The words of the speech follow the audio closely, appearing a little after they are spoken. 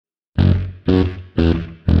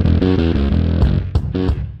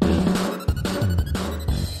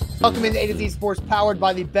Welcome into A to Z Sports, powered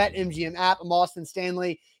by the BetMGM app. I'm Austin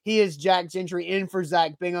Stanley. He is Jack Gentry in for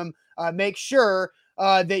Zach Bingham. Make sure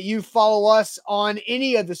that you follow us on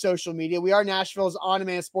any of the social media. We are Nashville's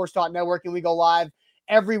on-demand sports talk network, and we go live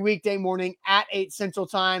every weekday morning at 8 Central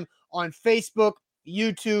Time on Facebook,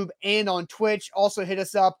 YouTube, and on Twitch. Also hit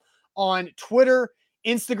us up on Twitter,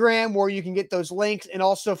 Instagram, where you can get those links, and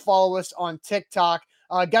also follow us on TikTok.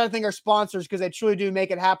 Got to thank our sponsors because they truly do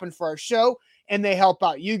make it happen for our show, and they help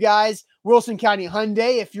out you guys. Wilson County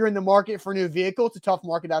Hyundai, if you're in the market for a new vehicle, it's a tough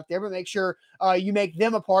market out there, but make sure you make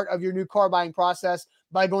them a part of your new car buying process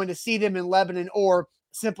by going to see them in Lebanon or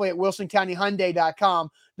simply at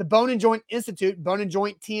wilsoncountyhyundai.com. The Bone and Joint Institute,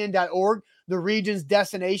 boneandjointtn.org, the region's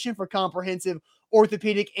destination for comprehensive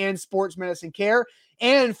orthopedic and sports medicine care,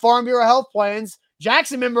 and Farm Bureau Health Plans.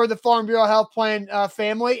 Jack's a member of the Farm Bureau Health Plan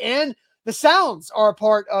family, and the Sounds are a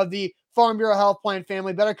part of the Farm Bureau Health Plan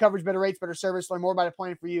family. Better coverage, better rates, better service. Learn more about a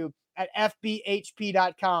plan for you at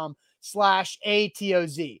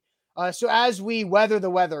fbhp.com/ATOZ. So as we weather the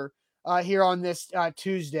weather here on this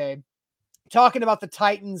Tuesday, talking about the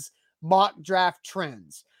Titans mock draft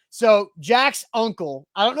trends. So Jack's uncle,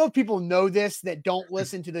 I don't know if people know this that don't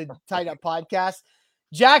listen to the Tight Up podcast.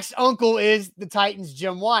 Jack's uncle is the Titans'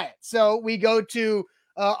 Jim Wyatt. So we go to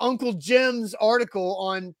Uncle Jim's article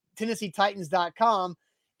on TennesseeTitans.com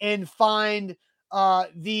and find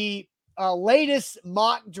the latest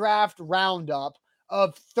mock draft roundup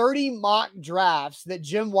of 30 mock drafts that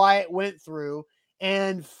Jim Wyatt went through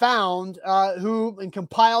and found and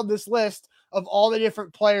compiled this list of all the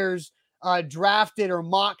different players drafted or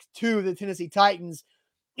mocked to the Tennessee Titans.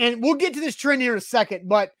 And we'll get to this trend here in a second,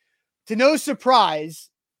 but to no surprise,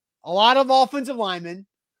 a lot of offensive linemen,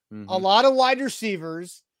 a lot of wide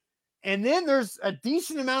receivers, and then there's a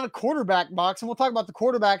decent amount of quarterback mocks, and we'll talk about the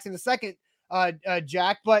quarterbacks in a second,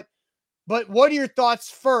 Jack. But what are your thoughts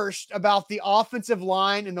first about the offensive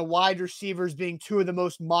line and the wide receivers being two of the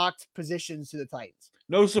most mocked positions to the Titans?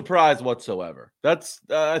 No surprise whatsoever. That's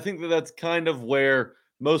I think that's kind of where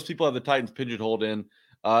most people have the Titans pigeonholed in.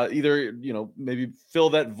 Either, maybe fill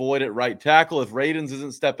that void at right tackle if Radens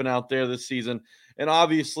isn't stepping out there this season. And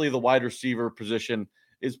obviously the wide receiver position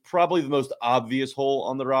is probably the most obvious hole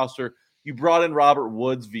on the roster. You brought in Robert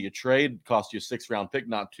Woods via trade, cost you a 6th-round pick,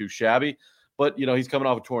 not too shabby. But, he's coming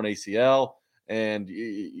off a torn ACL, and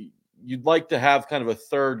you'd like to have kind of a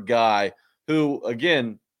third guy who,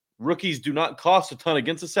 again, rookies do not cost a ton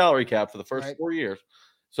against the salary cap for the first 4 years.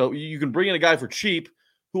 So you can bring in a guy for cheap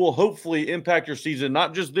who will hopefully impact your season,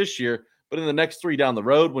 not just this year, but in the next 3 down the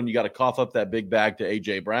road when you got to cough up that big bag to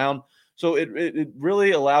A.J. Brown. So it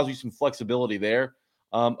really allows you some flexibility there.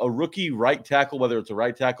 A rookie right tackle, whether it's a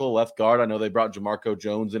right tackle or left guard. I know they brought Jamarco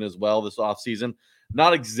Jones in as well this offseason.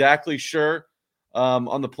 Not exactly sure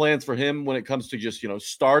on the plans for him when it comes to just,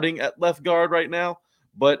 starting at left guard right now.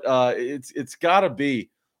 But it's got to be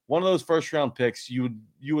one of those first-round picks you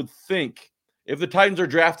would think, if the Titans are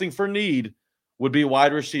drafting for need, would be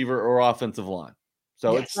wide receiver or offensive line.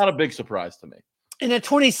 So It's not a big surprise to me. And at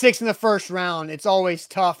 26 in the first round, it's always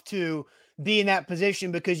tough to be in that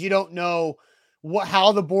position because you don't know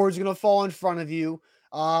how the board's going to fall in front of you.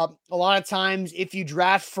 A lot of times, if you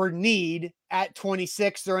draft for need at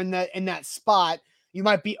 26 or in that spot, you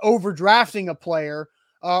might be overdrafting a player,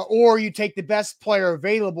 or you take the best player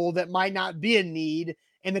available that might not be in need.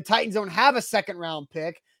 And the Titans don't have a 2nd-round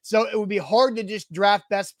pick, so it would be hard to just draft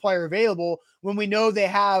best player available when we know they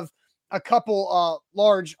have a couple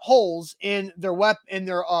large holes in their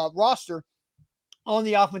roster on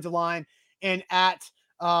the offensive line and at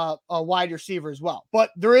a wide receiver as well.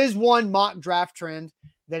 But there is one mock draft trend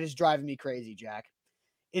that is driving me crazy, Jack.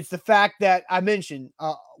 It's the fact that I mentioned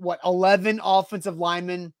 11 offensive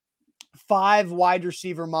linemen, 5 wide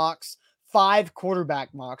receiver mocks, 5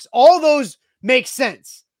 quarterback mocks. All those make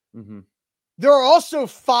sense. There are also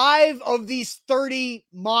 5 of these 30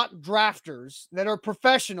 mock drafters that are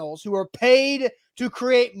professionals who are paid to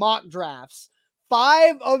create mock drafts.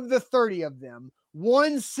 5 of the 30 of them,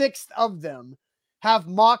 1/6 of them, have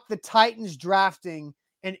mocked the Titans drafting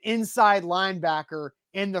an inside linebacker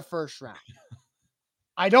in the first round.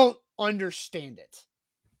 I don't understand it.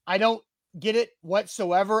 I don't get it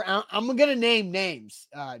whatsoever. I'm going to name names,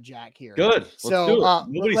 Jack, here. Good.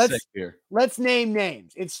 Let's name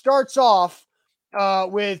names. It starts off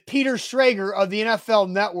with Peter Schrager of the NFL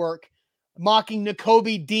Network mocking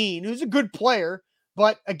Nakobe Dean, who's a good player,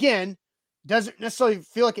 but again, doesn't necessarily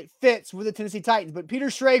feel like it fits with the Tennessee Titans. But Peter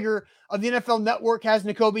Schrager of the NFL Network has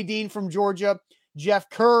Nakobe Dean from Georgia. Jeff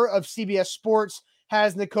Kerr of CBS Sports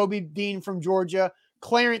has Nakobe Dean from Georgia.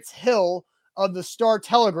 Clarence Hill of the Star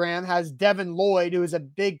Telegram has Devin Lloyd, who is a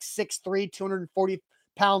big 6'3", 240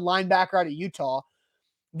 pound linebacker out of Utah.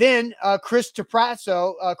 Then Chris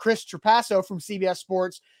Trapasso from CBS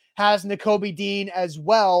Sports has Nakobe Dean as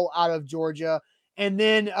well out of Georgia. And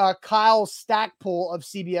then Kyle Stackpole of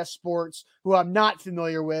CBS Sports, who I'm not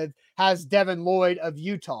familiar with, has Devin Lloyd of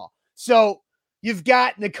Utah. So you've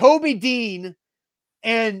got Nakobe Dean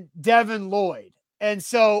and Devin Lloyd. And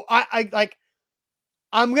so I'm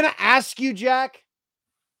going to ask you, Jack,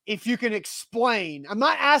 if you can explain. I'm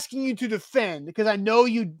not asking you to defend because I know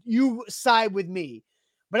you side with me,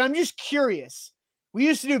 but I'm just curious. We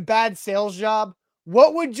used to do bad sales job.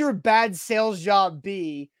 What would your bad sales job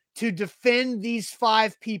be to defend these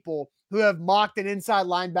 5 people who have mocked an inside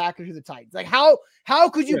linebacker to the Titans? Like how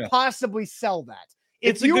could you possibly sell that?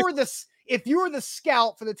 If you were the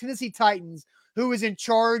scout for the Tennessee Titans who was in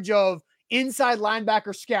charge of inside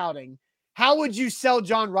linebacker scouting, how would you sell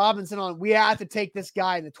John Robinson on, we have to take this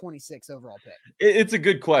guy in the 26th overall pick? It's a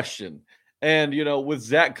good question. And, with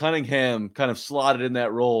Zach Cunningham kind of slotted in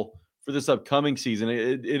that role for this upcoming season,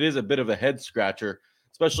 it is a bit of a head scratcher,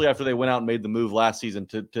 especially after they went out and made the move last season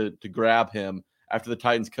to grab him after the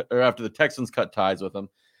Texans cut ties with him.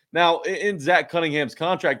 Now, in Zach Cunningham's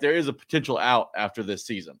contract, there is a potential out after this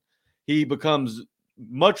season. He becomes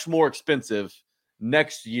much more expensive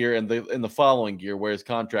next year and in the following year, where his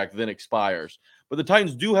contract then expires. But the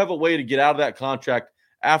Titans do have a way to get out of that contract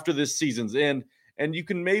after this season's end, and you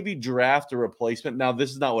can maybe draft a replacement. Now,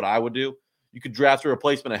 this is not what I would do. You could draft a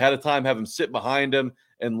replacement ahead of time, have him sit behind him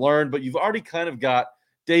and learn, but you've already kind of got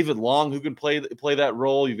David Long who can play that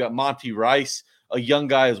role. You've got Monty Rice, a young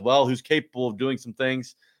guy as well, who's capable of doing some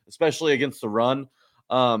things, especially against the run.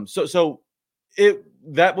 So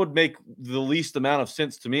that would make the least amount of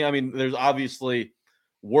sense to me. I mean, there's obviously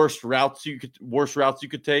worse routes you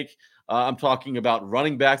could take. I'm talking about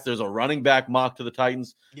running backs. There's a running back mock to the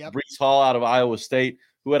Titans, Breece Hall out of Iowa State,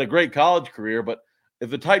 who had a great college career. But if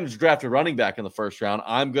the Titans draft a running back in the first round,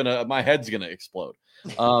 my head's gonna explode.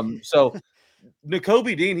 So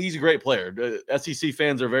Nakobe Dean, he's a great player. SEC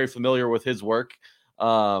fans are very familiar with his work.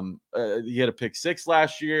 He had a pick 6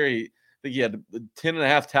 last year. I think he had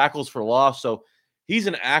 10.5 tackles for loss. So he's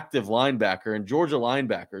an active linebacker, and Georgia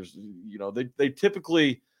linebackers, they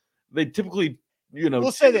typically,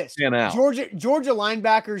 we'll say this: Georgia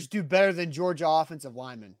linebackers do better than Georgia offensive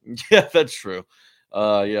linemen. Yeah, that's true.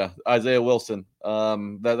 Isaiah Wilson.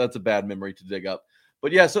 That's a bad memory to dig up.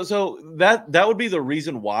 But yeah, so that would be the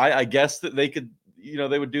reason why I guess that they could,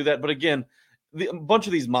 they would do that. But again, a bunch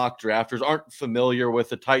of these mock drafters aren't familiar with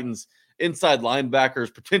the Titans' inside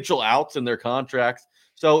linebackers' potential outs in their contracts.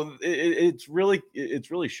 So it's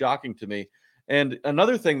really shocking to me. And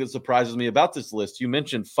another thing that surprises me about this list, you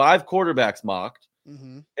mentioned 5 quarterbacks mocked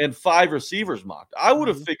and 5 receivers mocked. I would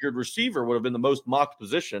have figured receiver would have been the most mocked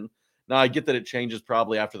position. Now I get that it changes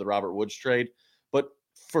probably after the Robert Woods trade, but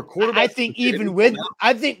for quarterback, I think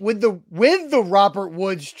with the Robert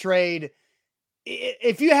Woods trade,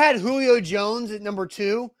 if you had Julio Jones at number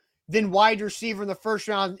 2, then wide receiver in the first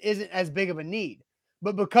round isn't as big of a need.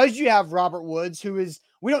 But because you have Robert Woods,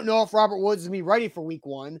 we don't know if Robert Woods is going to be ready for week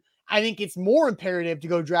 1. I think it's more imperative to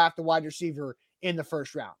go draft a wide receiver in the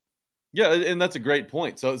first round. Yeah, and that's a great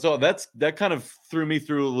point. So that kind of threw me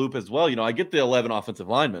through a loop as well. I get the 11 offensive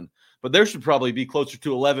linemen, but there should probably be closer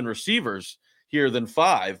to 11 receivers here than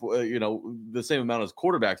 5. The same amount as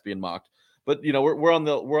quarterbacks being mocked. But we're on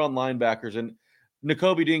linebackers, and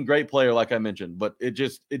Nakobe Dean, great player, like I mentioned, but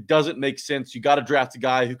it doesn't make sense. You got to draft a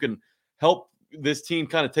guy who can help this team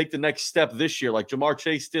kind of take the next step this year, like Jamar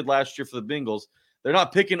Chase did last year for the Bengals. They're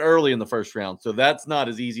not picking early in the first round, so that's not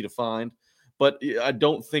as easy to find. But I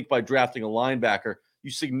don't think by drafting a linebacker,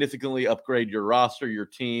 you significantly upgrade your roster, your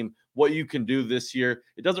team, what you can do this year.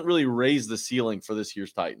 It doesn't really raise the ceiling for this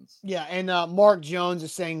year's Titans. Yeah, and Mark Jones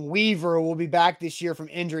is saying Weaver will be back this year from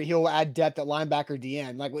injury. He'll add depth at linebacker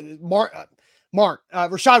DN. Like with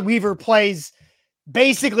Rashad Weaver plays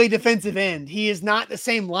basically defensive end. He is not the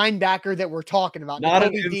same linebacker that we're talking about. Not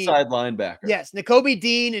an inside linebacker. Yes, Nakobe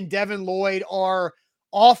Dean and Devin Lloyd are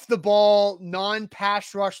off the ball,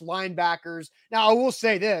 non-pass rush linebackers. Now, I will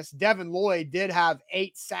say this, Devin Lloyd did have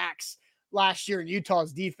 8 sacks last year in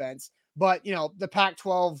Utah's defense, but the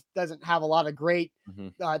Pac-12 doesn't have a lot of great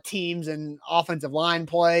teams and offensive line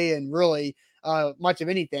play and really much of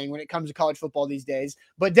anything when it comes to college football these days.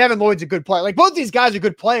 But Devin Lloyd's a good player. Like, both these guys are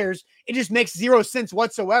good players. It just makes zero sense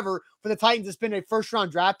whatsoever for the Titans to spend a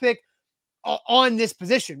first-round draft pick on this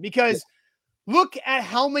position, because look at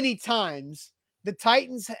how many times the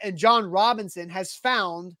Titans and John Robinson has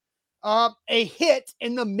found a hit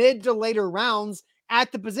in the mid to later rounds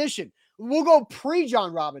at the position. We'll go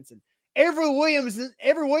pre-John Robinson. Avery Williamson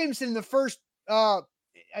in the first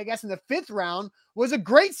I guess in the 5th round, was a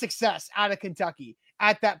great success out of Kentucky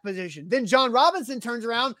at that position. Then John Robinson turns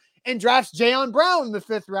around and drafts Jayon Brown in the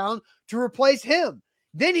 5th round to replace him.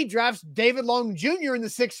 Then he drafts David Long Jr. in the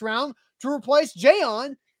 6th round to replace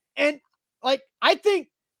Jayon. And like, I think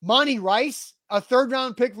Monty Rice, a 3rd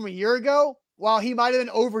round pick from a year ago, while he might have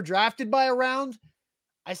been overdrafted by a round,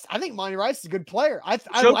 I think Monty Rice is a good player.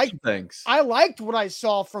 I liked what I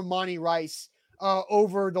saw from Monty Rice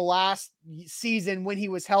over the last season when he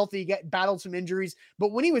was healthy, battled some injuries.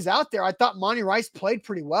 But when he was out there, I thought Monty Rice played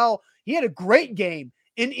pretty well. He had a great game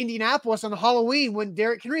in Indianapolis on Halloween when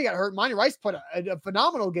Derrick Henry got hurt. Monty Rice played a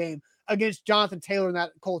phenomenal game against Jonathan Taylor in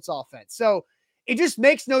that Colts offense. So it just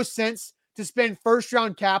makes no sense to spend 1st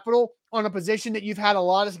round capital on a position that you've had a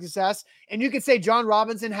lot of success. And you could say John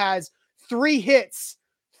Robinson has 3 hits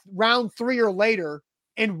round 3 or later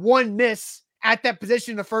and 1 miss at that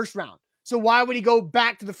position in the 1st round. So why would he go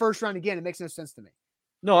back to the 1st round again? It makes no sense to me.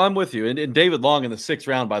 No, I'm with you. And David Long in the 6th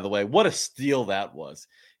round, by the way, what a steal that was.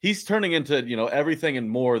 He's turning into, everything and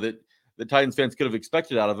more that the Titans fans could have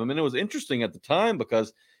expected out of him. And it was interesting at the time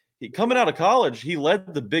because coming out of college, he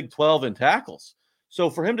led the Big 12 in tackles. So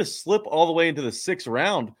for him to slip all the way into the 6th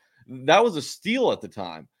round, that was a steal at the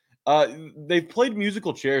time. They've played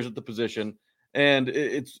musical chairs at the position, and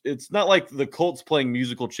it's not like the Colts playing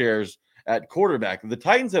musical chairs at quarterback. The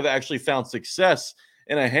Titans have actually found success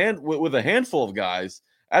with a handful of guys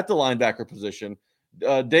at the linebacker position.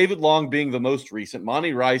 David Long being the most recent.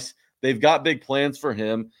 Monty Rice, they've got big plans for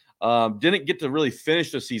him. Didn't get to really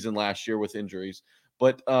finish the season last year with injuries.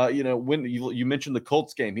 But, when you mentioned the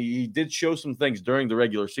Colts game, he did show some things during the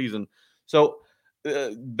regular season. So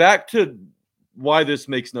back to why this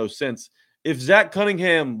makes no sense. If Zach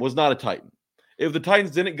Cunningham was not a Titan, if the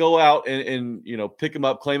Titans didn't go out and pick him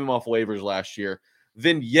up, claim him off waivers last year,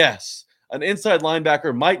 then yes, an inside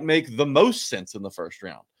linebacker might make the most sense in the 1st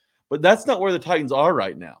round. But that's not where the Titans are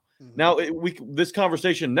right now. Mm-hmm. Now, this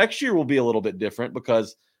conversation next year will be a little bit different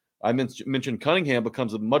because I mentioned Cunningham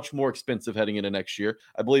becomes much more expensive heading into next year.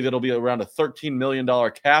 I believe it'll be around a $13 million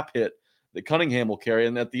cap hit that Cunningham will carry.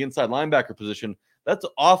 And at the inside linebacker position, that's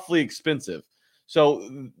awfully expensive.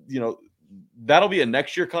 So, that'll be a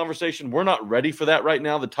next year conversation. We're not ready for that right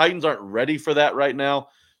now. The Titans aren't ready for that right now.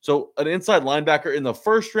 So an inside linebacker in the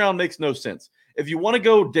 1st round makes no sense. If you want to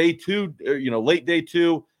go day 2, late day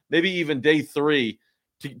 2, maybe even day 3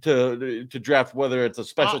 to draft, whether it's a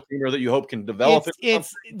special teamer that you hope can develop.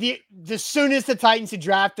 It's the soonest the Titans to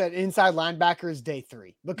draft an inside linebacker is day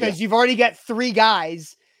 3 because you've already got 3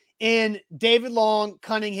 guys in David Long,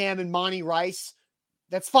 Cunningham, and Monty Rice.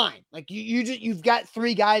 That's fine. Like you've got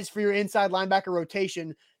 3 guys for your inside linebacker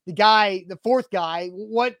rotation. The 4th guy,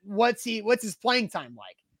 what's his playing time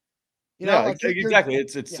like? Exactly.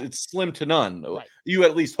 It's slim to none. Right. You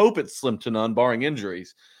at least hope it's slim to none, barring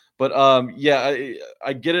injuries. But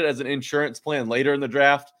I get it as an insurance plan later in the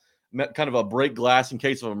draft, kind of a break glass in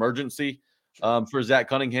case of emergency for Zach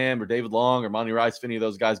Cunningham or David Long or Monty Rice, if any of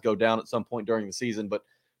those guys go down at some point during the season. But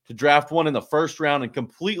to draft one in the 1st round and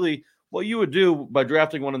completely what you would do by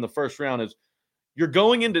drafting one in the 1st round is you're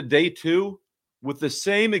going into day 2 with the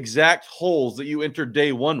same exact holes that you entered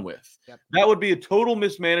day 1 with. Yep. That would be a total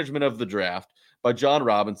mismanagement of the draft by John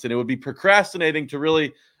Robinson. It would be procrastinating to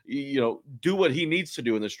really, do what he needs to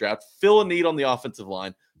do in this draft, fill a need on the offensive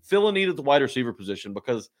line, fill a need at the wide receiver position,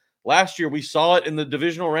 because last year we saw it in the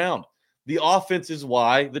divisional round. The offense is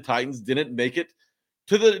why the Titans didn't make it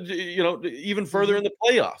to the, even further in the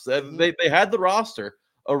playoffs. They had the roster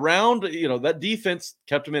around, that defense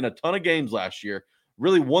kept them in a ton of games last year,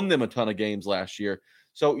 really won them a ton of games last year.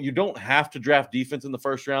 So you don't have to draft defense in the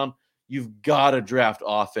 1st round. You've got to draft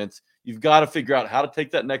offense. You've got to figure out how to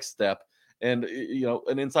take that next step. And,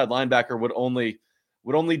 an inside linebacker would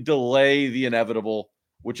only delay the inevitable,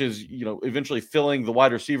 which is, eventually filling the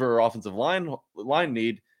wide receiver or offensive line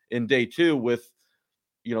need in day 2 with,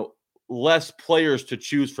 less players to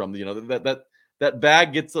choose from. That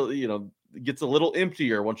bag gets a little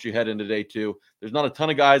emptier once you head into day 2. There's not a ton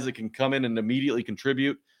of guys that can come in and immediately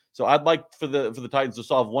contribute. So I'd like for the Titans to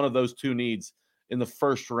solve one of those 2 needs in the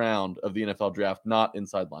 1st round of the NFL draft, not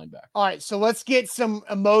inside linebacker. All right, so let's get some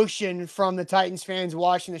emotion from the Titans fans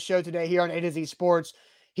watching the show today here on A to Z Sports.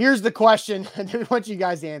 Here's the question I want you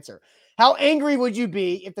guys to answer. How angry would you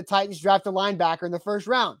be if the Titans draft a linebacker in the 1st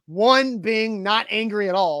round? 1 being not angry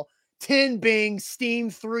at all, 10 being steam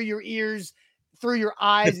through your ears, through your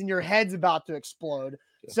eyes, and your head's about to explode.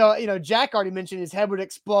 Yeah. So, Jack already mentioned his head would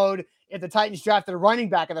explode if the Titans drafted a running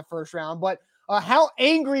back in the 1st round. But how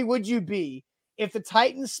angry would you be if the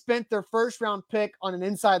Titans spent their 1st round pick on an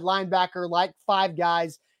inside linebacker like 5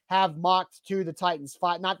 guys have mocked to the Titans.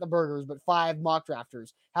 Five, not the burgers, but 5 mock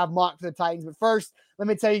drafters have mocked to the Titans. But first, let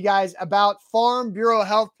me tell you guys about Farm Bureau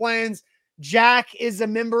Health Plans. Jack is a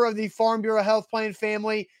member of the Farm Bureau Health Plan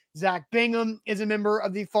family. Zach Bingham is a member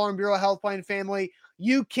of the Farm Bureau Health Plan family.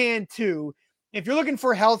 You can too. If you're looking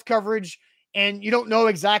for health coverage and you don't know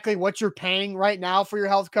exactly what you're paying right now for your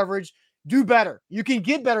health coverage, do better. You can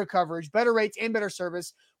get better coverage, better rates, and better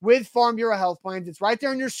service with Farm Bureau Health Plans. It's right there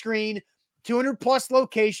on your screen. 200 plus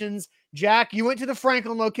locations. Jack, you went to the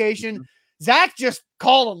Franklin location. Mhm. Zach just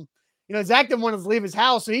called him. Zach didn't want to leave his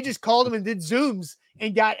house, so he just called him and did Zooms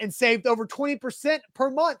and saved over 20% per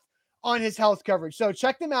month on his health coverage. So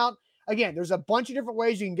check them out. Again, there's a bunch of different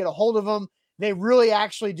ways you can get a hold of them. They really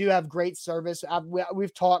actually do have great service.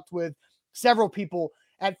 We've talked with several people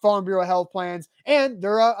at Farm Bureau Health Plans, and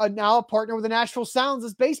they're now a partner with the Nashville Sounds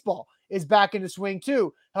as baseball is back into swing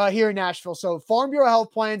too here in Nashville. So Farm Bureau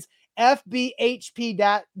Health Plans,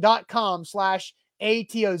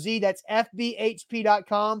 fbhp.com/ATOZ. That's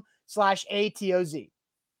fbhp.com/ATOZ.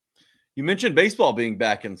 You mentioned baseball being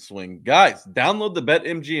back in swing. Guys, download the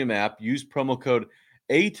BetMGM app. Use promo code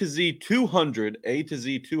A2Z200,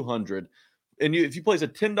 A2Z200. And if you place a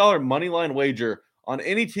 $10 money line wager on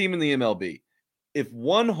any team in the MLB, if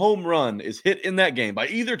one home run is hit in that game by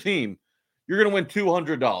either team, you're going to win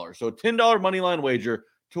 $200. So a $10 money line wager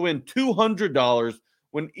to win $200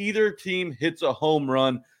 when either team hits a home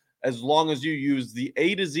run, as long as you use the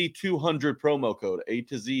A2Z200 promo code,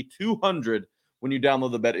 A2Z200, when you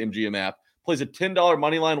download the BetMGM app. Place a $10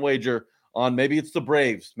 money line wager on maybe it's the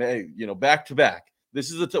Braves, back to back. This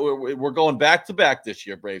is we're going back to back this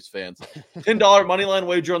year, Braves fans. $10 money line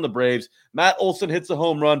wager on the Braves. Matt Olson hits a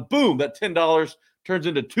home run. Boom, that $10 turns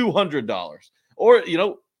into $200. Or,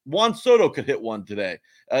 Juan Soto could hit one today.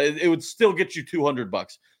 It would still get you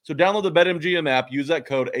 $200. So download the BetMGM app. Use that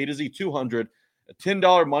code A2Z200. A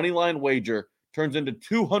 $10 money line wager turns into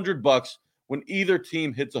 $200 when either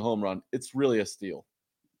team hits a home run. It's really a steal.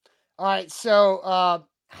 All right. So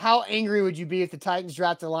how angry would you be if the Titans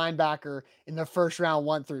drafted a linebacker in the first round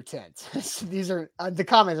 1 through 10? These are the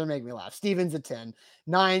comments are making me laugh. Steven's at 10,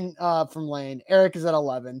 9 from Lane. Eric is at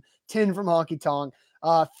 11, 10 from Honky Tonk,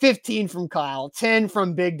 15 from Kyle, 10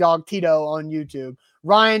 from Big Dog Tito on YouTube.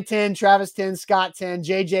 Ryan 10, Travis 10, Scott 10,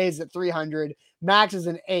 JJ is at 300, Max is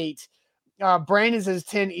an 8. Brandon says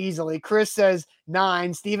 10 easily. Chris says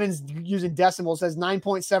 9. Steven's using decimals, says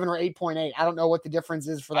 9.7 or 8.8. I don't know what the difference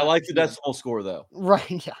is for that. I like the decimal score, though.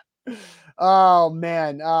 Right, yeah. Oh,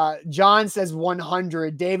 man. John says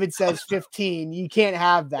 100. David says 15. You can't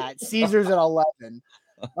have that. Caesar's at 11.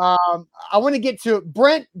 I want to get to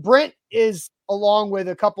Brent. Brent is along with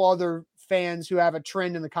a couple other fans who have a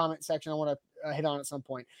trend in the comment section I want to hit on at some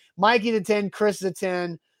point. Mikey's at 10. Chris is at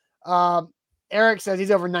 10. Eric says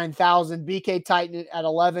he's over 9,000. BK Titan at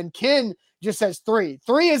 11. Ken just says 3.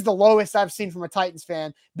 3 is the lowest I've seen from a Titans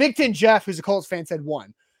fan. Big Ten Jeff, who's a Colts fan, said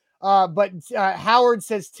 1. But Howard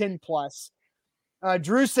says 10 plus.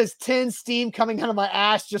 Drew says 10, steam coming out of my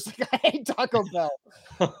ass just like I hate Taco Bell.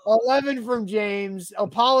 11 from James.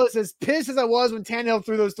 Apollo says, pissed as I was when Tannehill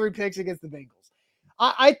threw those 3 picks against the Bengals.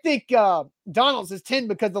 I think Donald says 10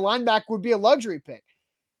 because the linebacker would be a luxury pick.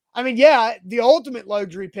 I mean, yeah, the ultimate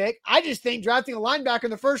luxury pick. I just think drafting a linebacker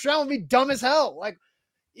in the first round would be dumb as hell. Like,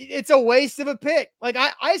 it's a waste of a pick. Like,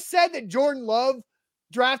 I said that Jordan Love,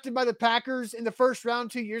 drafted by the Packers in the first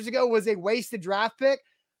round 2 years ago, was a wasted draft pick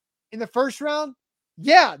in the first round.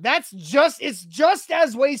 Yeah, it's just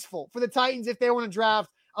as wasteful for the Titans if they want to draft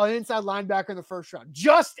an inside linebacker in the first round.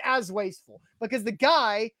 Just as wasteful. Because the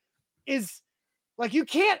guy is... Like, you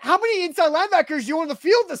can't, how many inside linebackers you want on the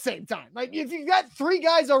field at the same time? Like, if you've got 3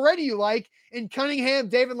 guys already you like in Cunningham,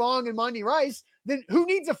 David Long, and Monty Rice, then who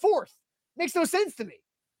needs a 4th? Makes no sense to me.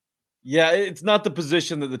 Yeah, it's not the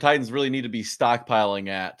position that the Titans really need to be stockpiling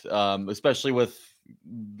at, especially with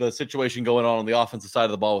the situation going on the offensive side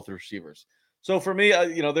of the ball with the receivers. So for me,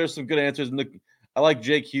 there's some good answers. I like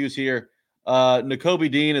Jake Hughes here.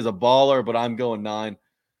 Nakobe Dean is a baller, but I'm going 9.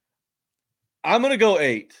 I'm going to go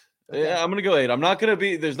 8. Okay. Yeah, I'm going to go 8.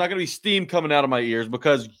 there's not going to be steam coming out of my ears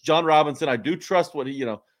because John Robinson, I do trust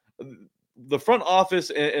the front office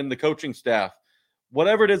and the coaching staff,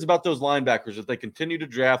 whatever it is about those linebackers, if they continue to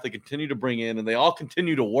draft, they continue to bring in, and they all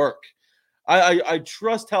continue to work. I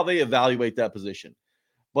trust how they evaluate that position.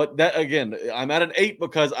 But that, again, I'm at an 8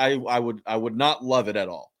 because I would not love it at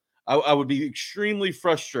all. I would be extremely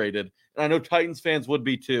frustrated, and I know Titans fans would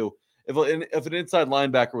be too, if an inside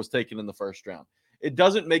linebacker was taken in the first round. It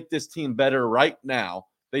doesn't make this team better right now.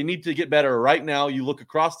 They need to get better right now. You look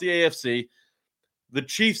across the AFC, the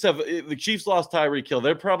Chiefs lost Tyreek Hill.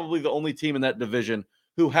 They're probably the only team in that division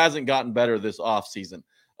who hasn't gotten better this offseason.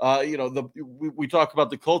 We talk about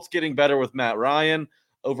the Colts getting better with Matt Ryan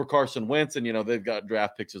over Carson Wentz, and they've got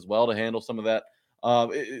draft picks as well to handle some of that. A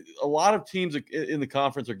lot of teams in the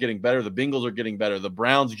conference are getting better. The Bengals are getting better. The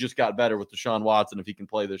Browns just got better with Deshaun Watson if he can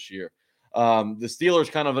play this year. The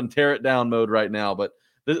Steelers kind of in tear it down mode right now, but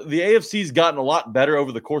the AFC's gotten a lot better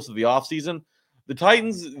over the course of the offseason. The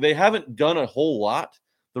Titans, they haven't done a whole lot.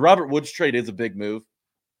 The Robert Woods trade is a big move,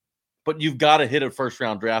 but you've got to hit a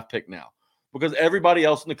first-round draft pick now because everybody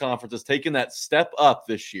else in the conference has taken that step up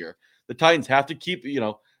this year. The Titans have to keep,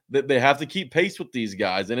 they have to keep pace with these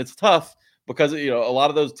guys, and it's tough because, a lot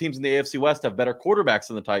of those teams in the AFC West have better quarterbacks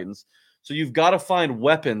than the Titans. So you've got to find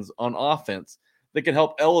weapons on offense that can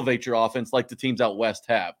help elevate your offense like the teams out West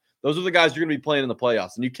have. Those are the guys you're going to be playing in the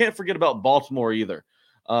playoffs. And you can't forget about Baltimore either,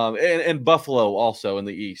 and Buffalo also in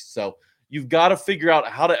the East. So you've got to figure out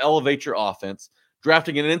how to elevate your offense.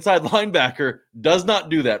 Drafting an inside linebacker does not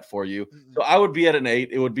do that for you. So I would be at an 8.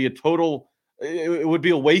 It would be it would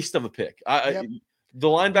be a waste of a pick. The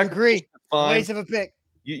linebacker, agree. Waste of a pick.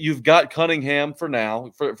 You've got Cunningham for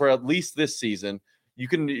now, for at least this season. You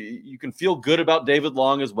can feel good about David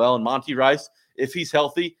Long as well, and Monty Rice, if he's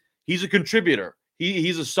healthy, he's a contributor.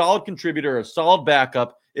 He's a solid contributor, a solid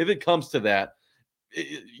backup. If it comes to that,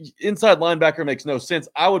 inside linebacker makes no sense.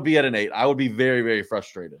 I would be at an 8. I would be very, very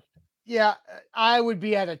frustrated. Yeah, I would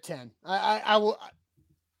be at a 10. I'll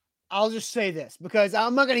just say this because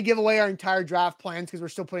I'm not going to give away our entire draft plans because we're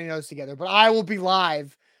still putting those together, but I will be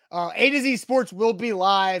live. A to Z Sports will be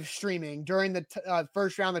live streaming during the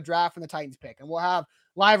first round of the draft and the Titans pick, and we'll have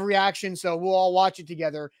live reaction. So we'll all watch it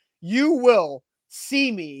together. You will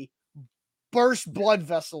see me burst blood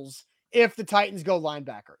vessels if the Titans go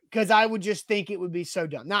linebacker, because I would just think it would be so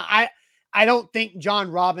dumb. Now, I don't think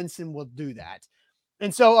John Robinson will do that.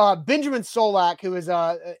 And so Benjamin Solak, who is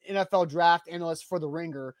an NFL draft analyst for The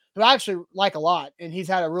Ringer, who I actually like a lot, and he's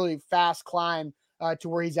had a really fast climb to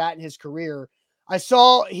where he's at in his career. I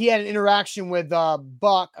saw he had an interaction with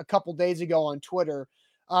Buck a couple days ago on Twitter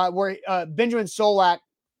where Benjamin Solak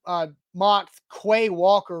mocked Quay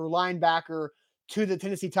Walker, linebacker, to the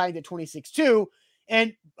Tennessee Titans at 26-2.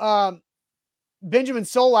 And Benjamin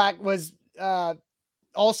Solak was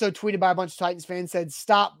also tweeted by a bunch of Titans fans, said,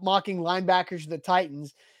 "Stop mocking linebackers to the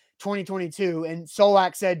Titans 2022." And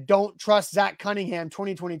Solak said, "Don't trust Zach Cunningham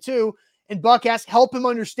 2022." And Buck asked, help him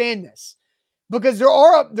understand this. Because there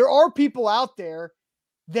are people out there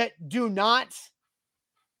that do not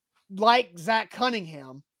like Zach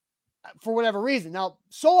Cunningham for whatever reason. Now,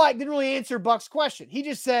 Solak didn't really answer Buck's question. He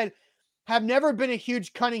just said, have never been a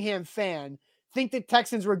huge Cunningham fan. Think the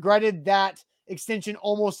Texans regretted that extension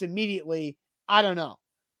almost immediately. I don't know.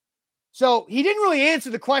 So he didn't really answer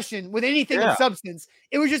the question with anything of substance.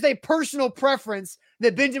 It was just a personal preference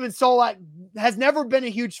that Benjamin Solak has never been a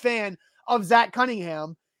huge fan of Zach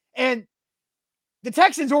Cunningham. And the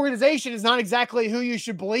Texans organization is not exactly who you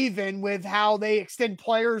should believe in with how they extend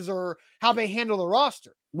players or how they handle the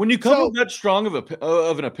roster. When you come with that strong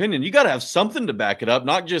of an opinion, you got to have something to back it up,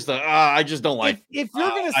 not just I just don't like. If you're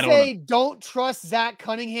going to say don't trust Zach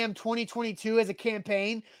Cunningham 2022 as a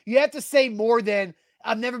campaign, you have to say more than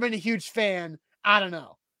I've never been a huge fan. I don't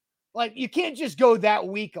know. Like, you can't just go that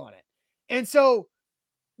weak on it. And so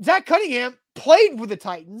Zach Cunningham played with the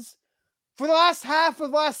Titans for the last half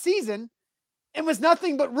of last season and was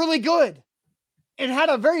nothing but really good and had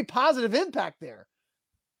a very positive impact there.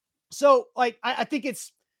 So, like, I think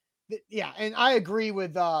it's, yeah, and I agree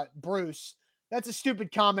with Bruce. That's a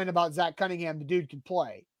stupid comment about Zach Cunningham. The dude can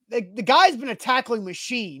play. The guy's been a tackling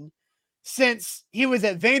machine since he was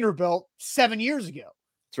at Vanderbilt 7 years ago.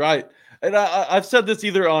 That's right. And I've said this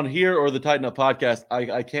either on here or the Tighten Up podcast.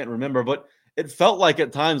 I can't remember, but it felt like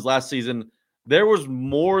at times last season there was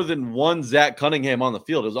more than one Zach Cunningham on the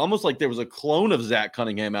field. It was almost like there was a clone of Zach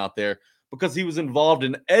Cunningham out there because he was involved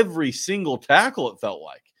in every single tackle, it felt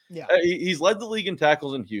like. Yeah, he's led the league in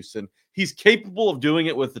tackles in Houston. He's capable of doing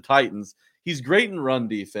it with the Titans. He's great in run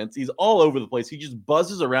defense. He's all over the place. He just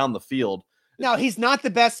buzzes around the field. Now, he's not the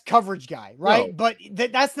best coverage guy, right? No. But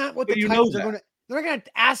that's not what the Titans are going to – they're going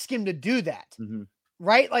to ask him to do that,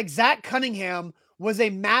 right? Like, Zach Cunningham was a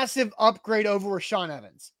massive upgrade over Rashaan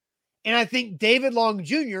Evans. And I think David Long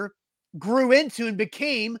Jr. grew into and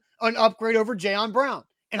became an upgrade over Jayon Brown.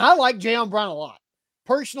 And I like Jayon Brown a lot,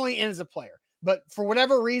 personally and as a player. But for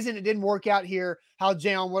whatever reason, it didn't work out here how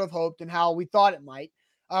Jayon would have hoped and how we thought it might.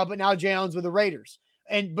 But now Jayon's with the Raiders.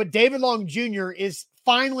 But David Long Jr. is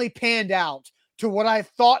finally panned out to what I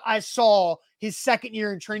thought I saw his second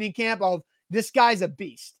year in training camp of this guy's a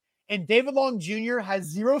beast. And David Long Jr. has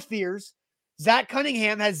zero fears. Zach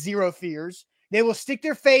Cunningham has zero fears. They will stick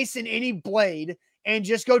their face in any blade and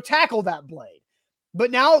just go tackle that blade.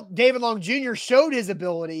 But now David Long Jr. showed his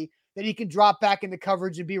ability that he can drop back into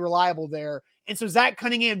coverage and be reliable there. And so Zach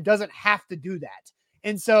Cunningham doesn't have to do that.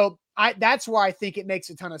 And so that's where I think it makes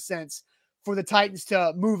a ton of sense for the Titans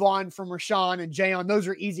to move on from Rashawn and Jayon. Those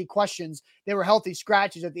are easy questions. They were healthy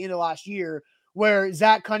scratches at the end of last year, where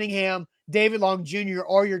Zach Cunningham, David Long Jr.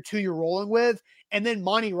 are your two you're rolling with. And then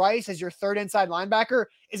Monty Rice as your third inside linebacker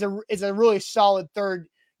is a really solid third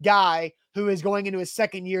guy who is going into his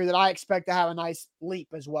second year that I expect to have a nice leap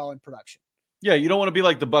as well in production. Yeah, you don't want to be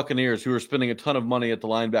like the Buccaneers who are spending a ton of money at the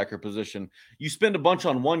linebacker position. You spend a bunch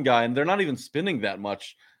on one guy, and they're not even spending that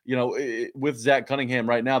much. With Zach Cunningham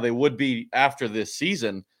right now, they would be after this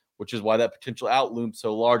season, which is why that potential out looms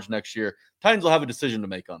so large next year. Titans will have a decision to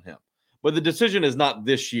make on him, but the decision is not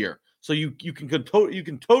this year. So you can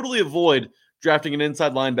totally avoid drafting an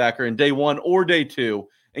inside linebacker in day 1 or day 2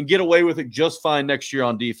 and get away with it just fine next year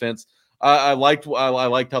on defense. I liked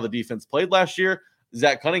how the defense played last year.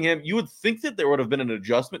 Zach Cunningham, you would think that there would have been an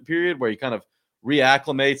adjustment period where he kind of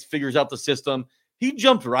reacclimates, figures out the system. He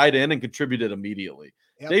jumped right in and contributed immediately.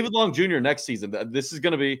 Yep. David Long Jr. next season, this is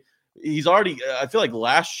going to be – he's already – I feel like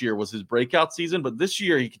last year was his breakout season, but this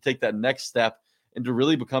year he could take that next step into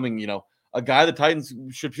really becoming, a guy the Titans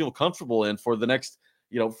should feel comfortable in for the next,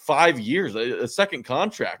 5 years. A second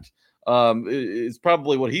contract is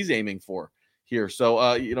probably what he's aiming for here.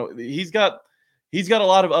 So, he's got a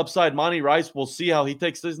lot of upside. Monty Rice, we'll see how he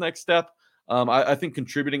takes his next step. I think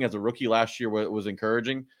contributing as a rookie last year was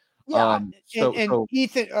encouraging. Yeah,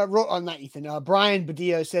 Ethan, not Ethan, Brian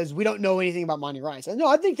Badillo says, we don't know anything about Monty Rice. No,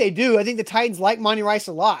 I think they do. I think the Titans like Monty Rice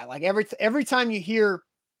a lot. Like every time you hear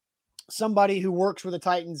somebody who works for the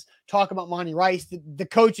Titans talk about Monty Rice, the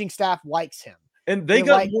coaching staff likes him. And they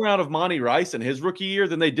got more out of Monty Rice in his rookie year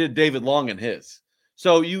than they did David Long in his.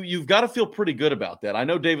 So you've got to feel pretty good about that. I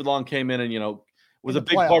know David Long came in and, was a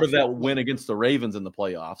big part of that win against the Ravens in the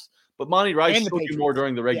playoffs. But Monty Rice showed you more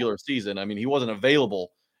during the regular season. I mean, he wasn't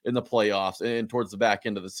available in the playoffs and towards the back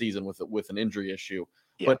end of the season with an injury issue.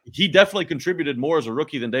 Yeah. But he definitely contributed more as a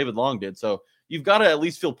rookie than David Long did. So you've got to at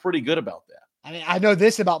least feel pretty good about that. I mean, I know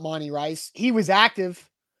this about Monty Rice. He was active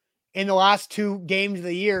in the last 2 games of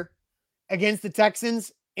the year against the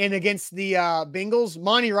Texans and against the Bengals.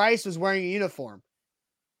 Monty Rice was wearing a uniform.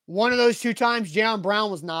 One of those 2 times, Jayon Brown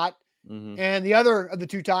was not. Mm-hmm. And the other of the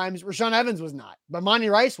 2 times, Rashaan Evans was not. But Monty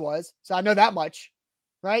Rice was. So I know that much,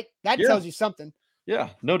 right? That tells you something. Yeah,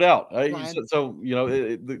 no doubt. So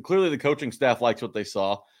clearly the coaching staff likes what they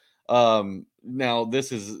saw. Now,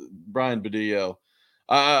 this is Brian Badillo.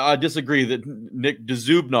 I disagree that Nick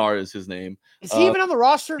Dzubnar is his name. Is he even on the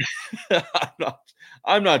roster?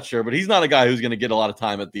 I'm not sure, but he's not a guy who's going to get a lot of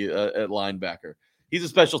time at linebacker. He's a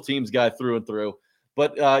special teams guy through and through.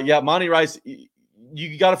 But Monty Rice,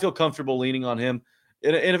 you got to feel comfortable leaning on him.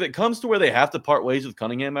 And if it comes to where they have to part ways with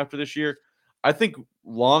Cunningham after this year, I think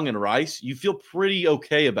Long and Rice, you feel pretty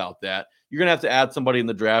okay about that. You're going to have to add somebody in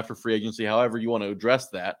the draft or free agency, however you want to address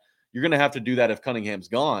that. You're going to have to do that if Cunningham's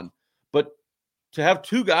gone. But to have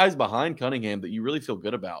 2 guys behind Cunningham that you really feel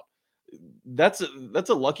good about, that's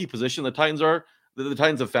a lucky position the Titans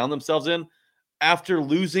have found themselves in after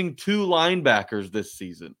losing 2 linebackers this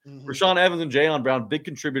season. Mm-hmm. Rashaan Evans and Jayon Brown, big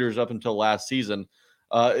contributors up until last season.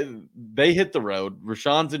 They hit the road.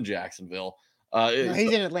 Rashawn's in Jacksonville. No,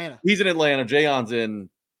 he's in Atlanta. He's in Atlanta. Jayon's in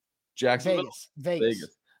Jacksonville.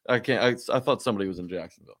 Vegas. I thought somebody was in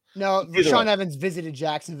Jacksonville. No, Rashaan Evans visited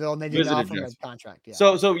Jacksonville and they didn't offer him a contract. Yeah.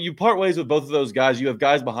 So you part ways with both of those guys. You have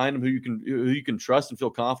guys behind them who you can trust and feel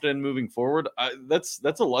confident in moving forward. That's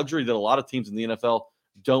a luxury that a lot of teams in the NFL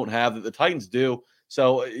don't have that the Titans do.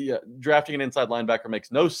 So drafting an inside linebacker makes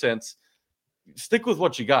no sense. Stick with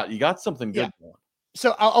what you got. You got something good going.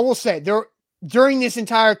 So I will say during this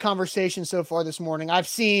entire conversation so far this morning, I've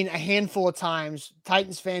seen a handful of times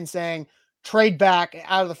Titans fans saying, trade back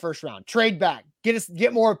out of the first round, trade back,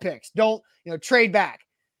 get more picks. Don't, trade back.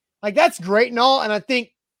 Like, that's great and all. And I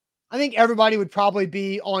think everybody would probably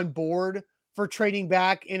be on board for trading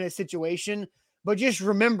back in a situation, but just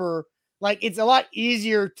remember, like, it's a lot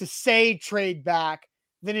easier to say trade back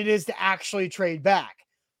than it is to actually trade back.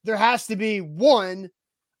 There has to be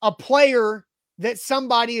a player that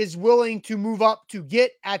somebody is willing to move up to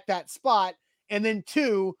get at that spot. And then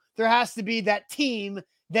 2, there has to be that team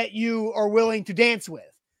that you are willing to dance with.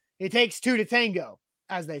 It takes 2 to tango,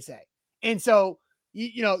 as they say. And so,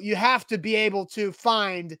 you have to be able to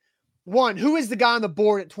find who is the guy on the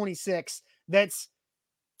board at 26 that's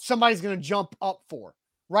somebody's going to jump up for,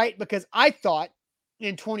 right? Because I thought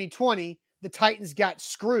in 2020, the Titans got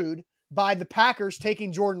screwed by the Packers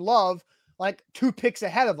taking Jordan Love like 2 picks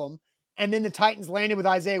ahead of them. And then the Titans landed with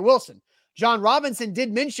Isaiah Wilson. John Robinson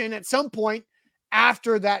did mention at some point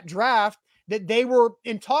after that draft that they were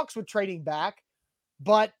in talks with trading back,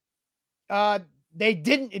 but it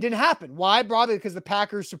didn't happen. Why? Probably because the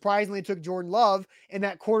Packers surprisingly took Jordan Love and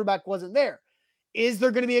that quarterback wasn't there. Is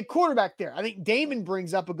there going to be a quarterback there? I think Damon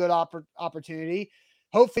brings up a good opportunity.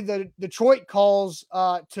 Hopefully the Detroit calls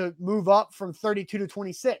to move up from 32 to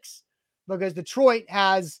 26 because Detroit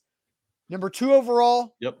has number 2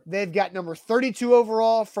 overall. Yep. They've got number 32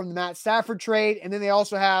 overall from the Matt Stafford trade. And then they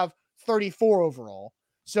also have 34 overall.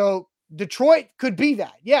 So Detroit could be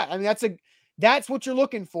that. Yeah. I mean, that's what you're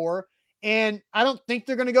looking for. And I don't think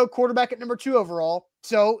they're going to go quarterback at number 2 overall.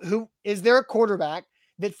 So who is there a quarterback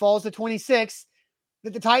that falls to 26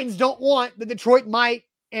 that the Titans don't want, that Detroit might,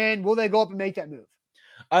 and will they go up and make that move?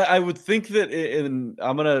 I would think that, and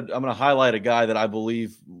I'm gonna highlight a guy that I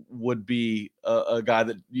believe would be a guy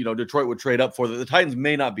that Detroit would trade up for that the Titans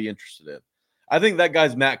may not be interested in. I think that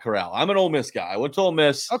guy's Matt Corral. I'm an Ole Miss guy. I went to Ole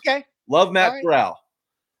Miss. Okay, love Matt Corral.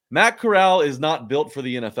 Matt Corral is not built for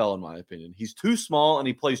the NFL, in my opinion. He's too small and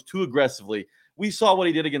he plays too aggressively. We saw what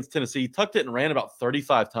he did against Tennessee. He tucked it and ran about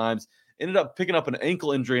 35 times. Ended up picking up an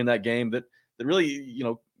ankle injury in that game that really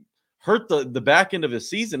hurt the back end of his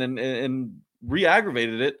season and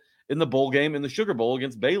re-aggravated it in the bowl game in the Sugar Bowl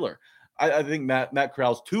against Baylor. I think Matt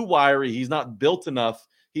Corral's too wiry. He's not built enough.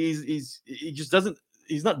 He's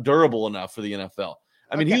not durable enough for the NFL.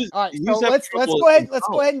 I mean, okay. All right. So let's go ahead. Let's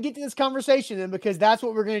go ahead and get to this conversation then, because that's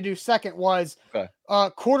what we're going to do. Second was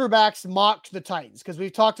quarterbacks mocked the Titans, because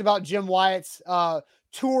we've talked about Jim Wyatt's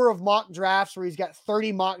tour of mock drafts where he's got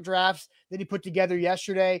 30 mock drafts that he put together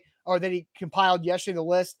yesterday, or that he compiled yesterday. The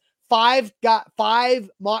list five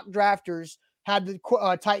mock drafters had the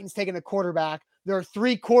Titans taking a quarterback. There are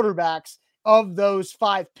 3 quarterbacks of those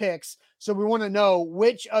 5 picks. So we want to know,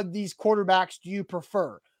 which of these quarterbacks do you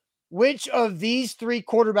prefer? Which of these 3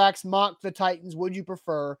 quarterbacks mocked the Titans would you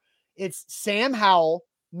prefer? It's Sam Howell,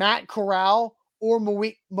 Matt Corral, or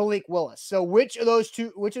Malik Willis. So which of those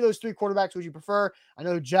 3 quarterbacks would you prefer? I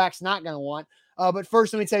know Jack's not going to want. But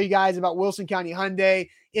first, let me tell you guys about Wilson County Hyundai.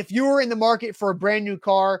 If you are in the market for a brand new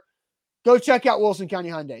car, go check out Wilson County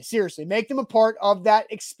Hyundai. Seriously, make them a part of that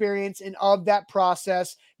experience and of that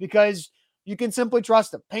process, because you can simply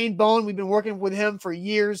trust them. Payne Bone, we've been working with him for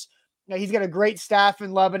years. Now, he's got a great staff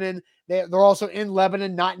in Lebanon. They're also in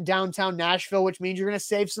Lebanon, not in downtown Nashville, which means you're going to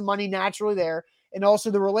save some money naturally there. And also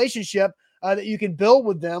the relationship that you can build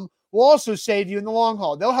with them will also save you in the long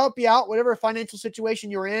haul. They'll help you out, whatever financial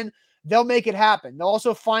situation you're in. They'll make it happen. They'll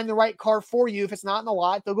also find the right car for you. If it's not in the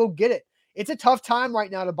lot, they'll go get it. It's a tough time right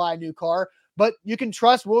now to buy a new car, but you can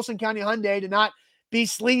trust Wilson County Hyundai to not be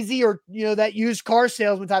sleazy or, that used car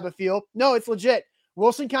salesman type of feel. No, it's legit.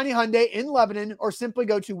 Wilson County Hyundai in Lebanon, or simply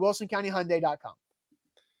go to wilsoncountyhyundai.com.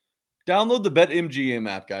 Download the BetMGM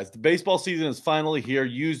app, guys. The baseball season is finally here.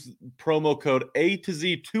 Use promo code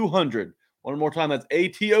ATOZ200. One more time, that's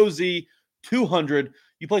ATOZ200.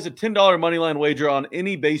 You place a $10 moneyline wager on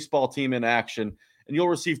any baseball team in action, and you'll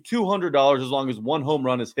receive $200 as long as one home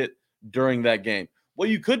run is hit during that game. What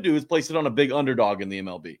you could do is place it on a big underdog in the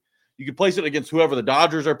MLB. You could place it against whoever the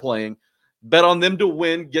Dodgers are playing, bet on them to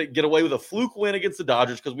win, get away with a fluke win against the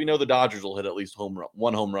Dodgers, because we know the Dodgers will hit at least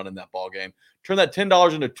one home run in that ball game. Turn that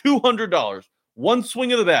 $10 into $200. One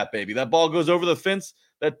swing of the bat, baby. That ball goes over the fence.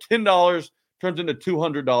 That $10 turns into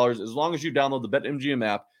 $200 as long as you download the BetMGM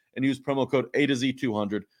app and use promo code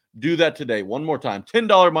ATOZ200. Do that today. One more time. $10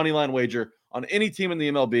 moneyline wager on any team in the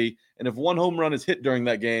MLB. And if one home run is hit during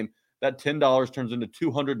that game, that $10 turns into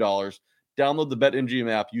 $200. Download the BetMGM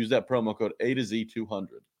app. Use that promo code ATOZ200.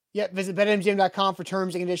 Yep, visit BetMGM.com for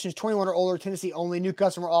terms and conditions. 21 or older, Tennessee only. New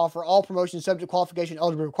customer offer. All promotions subject to qualification,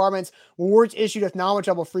 eligible requirements. Rewards issued with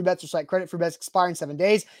non-withdrawable free bets or site credit. Free bets expire in 7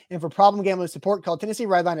 days. And for problem gambling support, call Tennessee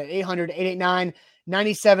Redline at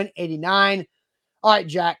 800-889-9789. All right,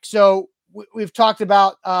 Jack. So we've talked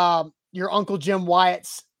about your Uncle Jim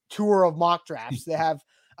Wyatt's tour of mock drafts. They have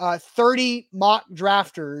 30 mock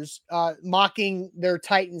drafters mocking their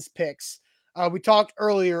Titans picks. We talked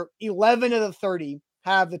earlier, 11 of the 30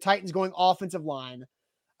 have the Titans going offensive line.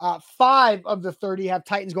 5 of the 30 have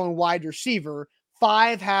Titans going wide receiver.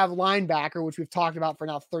 5 have linebacker, which we've talked about for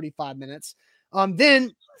now 35 minutes.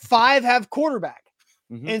 Then 5 have quarterback.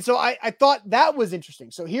 Mm-hmm. And so I thought that was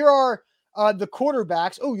interesting. So here are the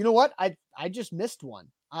quarterbacks. Oh, you know what? I just missed one.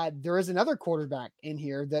 There is another quarterback in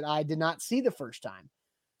here that I did not see the first time.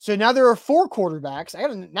 So now there are 4 quarterbacks. I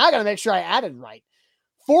got to make sure I added right.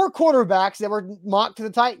 4 quarterbacks that were mocked to the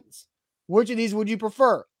Titans. Which of these would you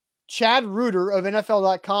prefer? Chad Reuter of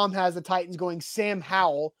NFL.com has the Titans going Sam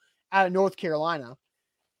Howell out of North Carolina.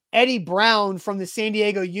 Eddie Brown from the San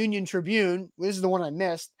Diego Union Tribune, this is the one I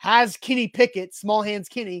missed, has Kenny Pickett, small hands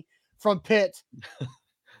Kenny, from Pitt.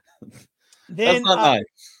 That's Then not nice.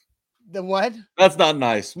 the what? That's not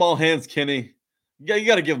nice. Small hands, Kenny. Yeah, you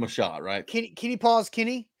got to give him a shot, right? Kenny Paws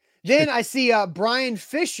Kenny. Then I see Brian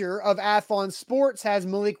Fisher of Athlon Sports has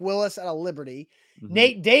Malik Willis at a Liberty. Mhm.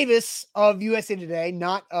 Nate Davis of USA Today,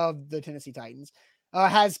 not of the Tennessee Titans,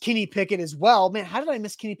 has Kenny Pickett as well. Man, how did I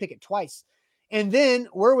miss Kenny Pickett twice? And then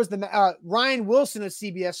where was the Ryan Wilson of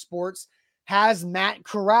CBS Sports has Matt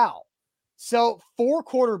Corral. So 4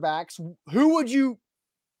 quarterbacks. Who would you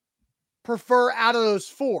prefer out of those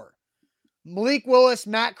 4? Malik Willis,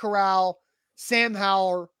 Matt Corral, Sam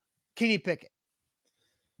Howell, Kenny Pickett.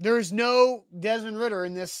 There's no Desmond Ridder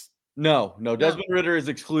in this. No. Desmond Ridder is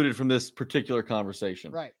excluded from this particular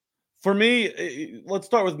conversation. Right. For me, let's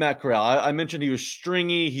start with Matt Corral. I mentioned he was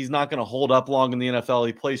stringy. He's not going to hold up long in the NFL.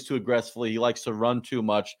 He plays too aggressively. He likes to run too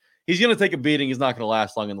much. He's going to take a beating. He's not going to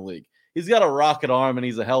last long in the league. He's got a rocket arm, and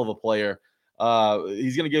he's a hell of a player.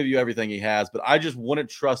 He's going to give you everything he has, but I just wouldn't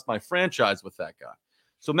trust my franchise with that guy.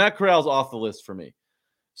 So Matt Corral's off the list for me.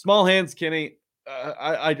 Small hands, Kenny.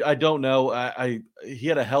 I don't know. He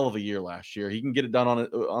had a hell of a year last year. He can get it done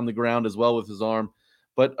on the ground as well with his arm,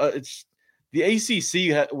 but it's the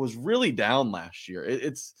ACC was really down last year.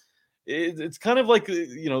 It's kind of like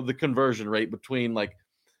the conversion rate between like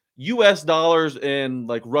U.S. dollars and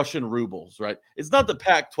like Russian rubles, right? It's not the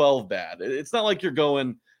Pac-12 bad. It's not like you're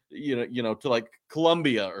going to like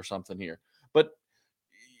Colombia or something here, but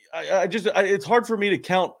it's hard for me to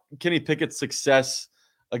count Kenny Pickett's success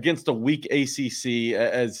against a weak ACC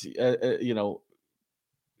as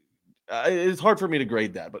it's hard for me to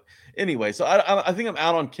grade that. But anyway, so I think I'm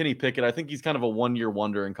out on Kenny Pickett. I think he's kind of a one-year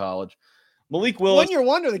wonder in college. Malik Willis. 1 year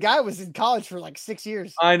wonder. The guy was in college for like 6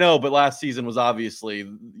 years. I know, but last season was obviously, a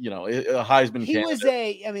Heisman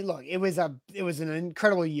candidate. Look, it was an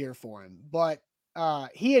incredible year for him, but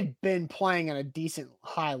he had been playing at a decent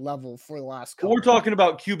high level for the last couple. We're talking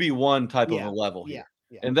about QB1 type of a level here.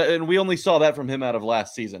 Yeah. And we only saw that from him out of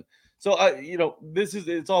last season. So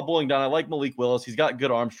it's all boiling down. I like Malik Willis. He's got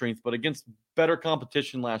good arm strength, but against better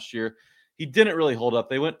competition last year, he didn't really hold up.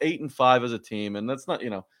 They went 8-5 as a team, and that's not,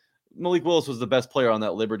 Malik Willis was the best player on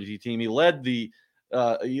that Liberty team. He led he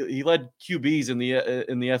led QBs in the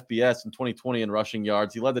FBS in 2020 in rushing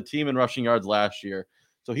yards. He led the team in rushing yards last year.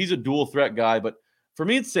 So he's a dual threat guy. But for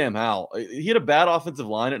me, it's Sam Howell. He had a bad offensive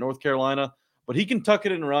line at North Carolina, but he can tuck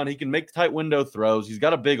it and run. He can make tight window throws. He's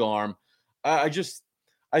got a big arm. I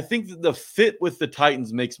think that the fit with the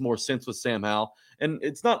Titans makes more sense with Sam Howell. And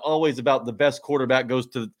it's not always about the best quarterback goes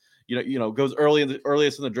to, goes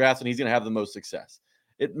earliest in the draft and he's going to have the most success.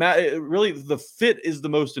 It really, the fit is the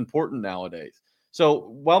most important nowadays. So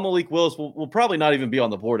while Malik Willis will probably not even be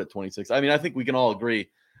on the board at 26, I think we can all agree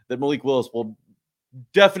that Malik Willis will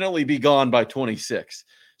definitely be gone by 26.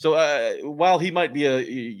 So while he might be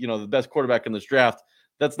the best quarterback in this draft,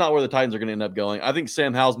 that's not where the Titans are going to end up going. I think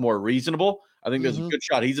Sam Howell's more reasonable. I think there's a good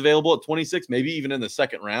shot he's available at 26, maybe even in the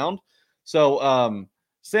second round. So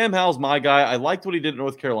Sam Howell's my guy. I liked what he did at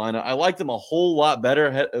North Carolina. I liked him a whole lot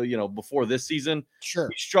better, before this season. Sure.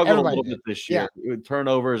 He struggled a little bit this year with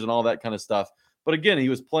turnovers and all that kind of stuff. But again, he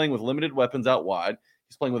was playing with limited weapons out wide.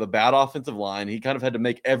 He's playing with a bad offensive line. He kind of had to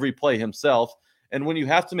make every play himself. And when you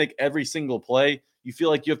have to make every single play, you feel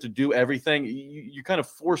like you have to do everything. You kind of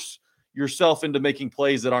force yourself into making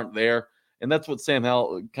plays that aren't there. And that's what Sam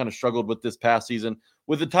Howell kind of struggled with this past season.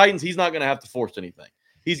 With the Titans, he's not going to have to force anything.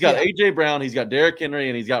 He's got A.J. Brown, he's got Derrick Henry,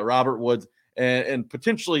 and he's got Robert Woods, and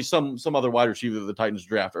potentially some other wide receiver that the Titans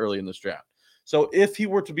draft early in this draft. So if he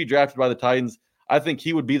were to be drafted by the Titans, I think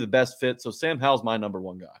he would be the best fit. So Sam Howell's my number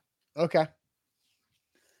one guy. Okay.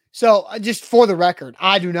 So just for the record,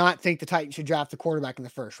 I do not think the Titans should draft the quarterback in the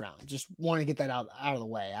first round. Just want to get that out of the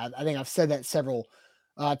way. I think I've said that several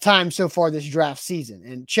times so far this draft season.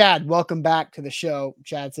 And Chad, welcome back to the show.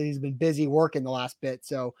 Chad said he's been busy working the last bit.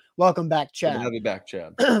 So welcome back, Chad. I'll be back,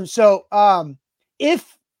 Chad. So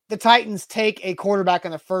if the Titans take a quarterback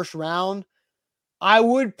in the first round, I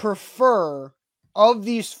would prefer, of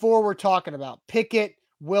these 4 we're talking about, Pickett,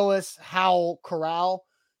 Willis, Howell, Corral,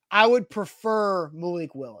 I would prefer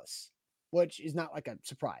Malik Willis, which is not like a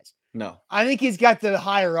surprise. No. I think he's got the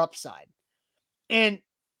higher upside. And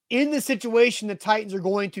in the situation the Titans are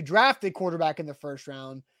going to draft a quarterback in the first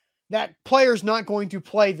round, that player's not going to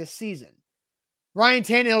play this season. Ryan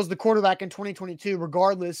Tannehill is the quarterback in 2022,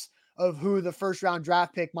 regardless of who the first round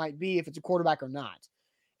draft pick might be, if it's a quarterback or not.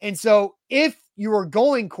 And so if you are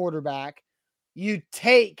going quarterback, you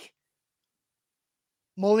take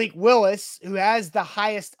Malik Willis, who has the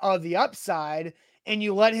highest of the upside, and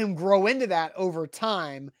you let him grow into that over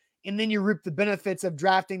time. And then you reap the benefits of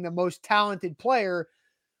drafting the most talented player,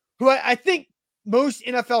 who I think most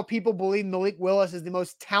NFL people believe Malik Willis is the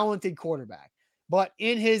most talented quarterback, but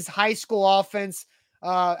in his high school offense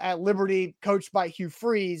at Liberty, coached by Hugh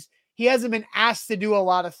Freeze, he hasn't been asked to do a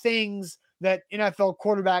lot of things that NFL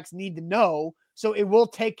quarterbacks need to know. So it will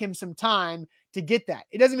take him some time to get that.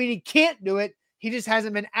 It doesn't mean he can't do it. He just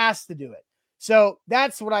hasn't been asked to do it. So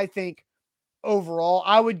that's what I think overall.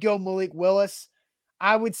 I would go Malik Willis.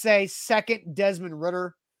 I would say second, Desmond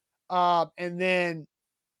Ritter. And then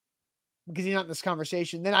because he's not in this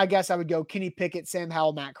conversation, then I guess I would go Kenny Pickett, Sam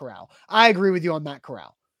Howell, Matt Corral. I agree with you on Matt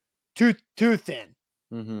Corral. Too thin.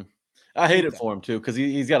 Mm-hmm. I hate it for him too because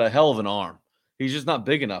he's got a hell of an arm. He's just not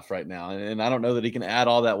big enough right now, and I don't know that he can add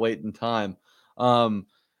all that weight and time.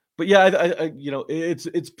 But yeah,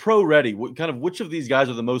 it's pro ready. Which of these guys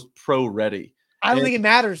are the most pro ready? I don't think it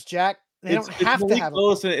matters, Jack. They don't have to have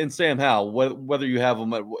Willis and Sam Howell. Whether you have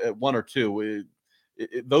them at one or two,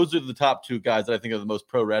 those are the top two guys that I think are the most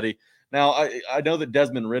pro ready. Now, I know that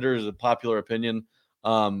Desmond Ritter is a popular opinion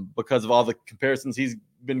because of all the comparisons he's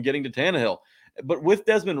been getting to Tannehill. But with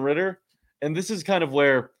Desmond Ritter, and this is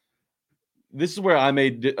where I may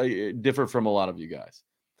differ from a lot of you guys.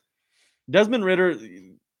 Desmond Ritter,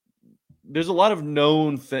 there's a lot of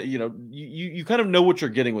known you kind of know what you're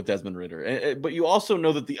getting with Desmond Ritter, but you also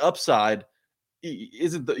know that the upside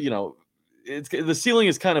isn't the ceiling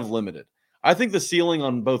is kind of limited. I think the ceiling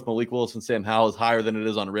on both Malik Willis and Sam Howell is higher than it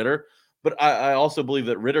is on Ritter, but I also believe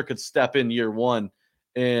that Ritter could step in year one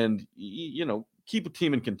and keep a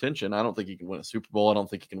team in contention. I don't think he can win a Super Bowl. I don't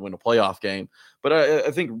think he can win a playoff game, but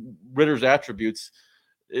I think Ritter's attributes,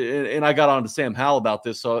 and I got on to Sam Howell about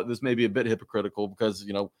this, so this may be a bit hypocritical because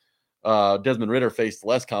Desmond Ritter faced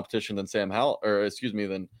less competition than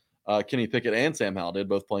than Kenny Pickett and Sam Howell did,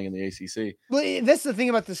 both playing in the ACC. Well, that's the thing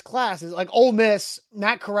about this class is like Ole Miss,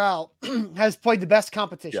 Matt Corral has played the best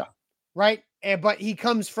competition, right? But he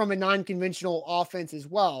comes from a non-conventional offense as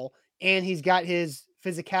well, and he's got his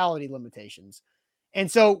physicality limitations. And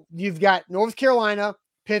so you've got North Carolina,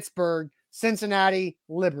 Pittsburgh, Cincinnati,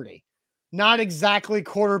 Liberty. Not exactly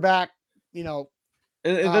quarterback, And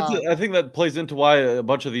that's I think that plays into why a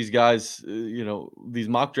bunch of these guys, these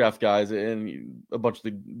mock draft guys and a bunch of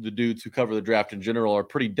the dudes who cover the draft in general are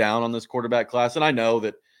pretty down on this quarterback class. And I know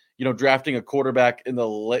that, drafting a quarterback in the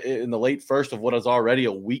late first of what is already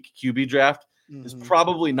a weak QB draft is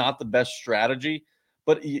probably not the best strategy.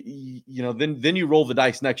 But then you roll the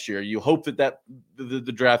dice next year. You hope that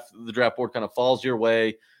the draft board kind of falls your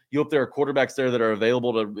way. You hope there are quarterbacks there that are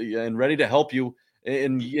available and ready to help you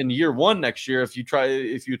in year one next year if you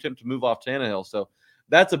attempt to move off Tannehill. So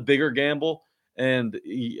that's a bigger gamble, and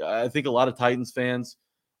I think a lot of Titans fans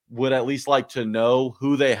would at least like to know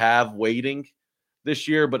who they have waiting this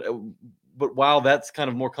year. But while that's kind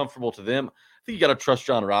of more comfortable to them, I think you got to trust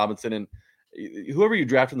John Robinson, and whoever you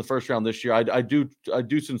draft in the first round this year, I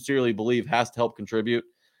do sincerely believe has to help contribute.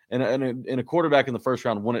 And a quarterback in the first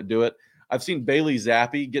round wouldn't do it. I've seen Bailey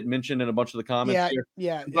Zappi get mentioned in a bunch of the comments.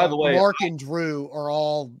 Yeah. By the way, Mark and Drew are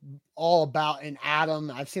all about, and Adam.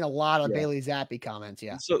 I've seen a lot of Bailey Zappi comments.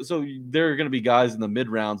 Yeah. So there are going to be guys in the mid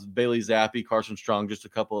rounds: Bailey Zappi, Carson Strong, just a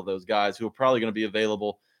couple of those guys who are probably going to be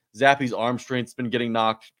available. Zappi's arm strength's been getting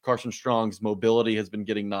knocked. Carson Strong's mobility has been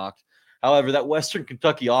getting knocked. However, that Western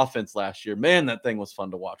Kentucky offense last year, man, that thing was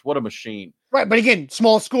fun to watch. What a machine. Right. But again,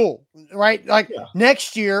 small school, right?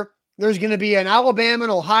 Next year, there's going to be an Alabama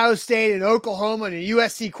and Ohio State and Oklahoma and a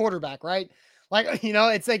USC quarterback, right?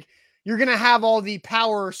 It's like you're going to have all the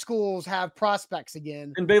power schools have prospects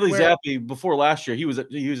again. And Bailey Zappi, before last year, he was at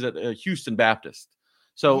Houston Baptist.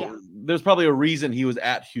 So there's probably a reason he was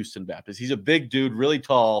at Houston Baptist. He's a big dude, really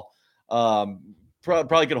tall.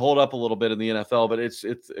 Probably could hold up a little bit in the NFL, but it's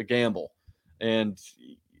a gamble. And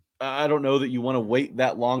I don't know that you want to wait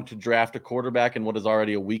that long to draft a quarterback in what is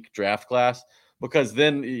already a weak draft class, because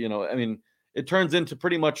then, it turns into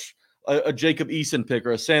pretty much a Jacob Eason pick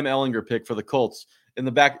or a Sam Ehlinger pick for the Colts. In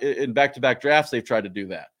back-to-back drafts, they've tried to do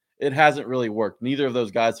that. It hasn't really worked. Neither of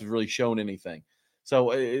those guys have really shown anything.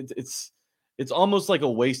 So it's almost like a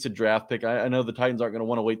wasted draft pick. I know the Titans aren't going to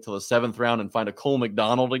want to wait till the 7th round and find a Cole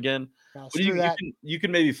McDonald again. But you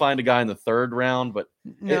can maybe find a guy in the 3rd round, but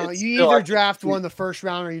no, you either draft one in the first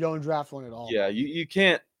round or you don't draft one at all. Yeah, you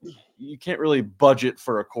can't really budget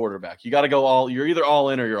for a quarterback. You got to go you're either all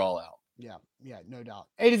in or you're all out. Yeah, no doubt.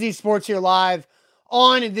 A to Z Sports here live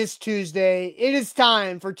on this Tuesday. It is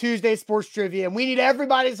time for Tuesday Sports Trivia, and we need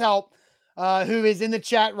everybody's help who is in the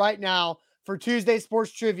chat right now for Tuesday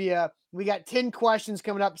Sports Trivia. We got 10 questions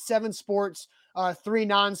coming up, 7 sports, 3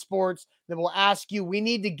 non-sports that we'll ask you. We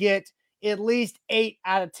need to get at least 8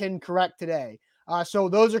 out of 10 correct today. So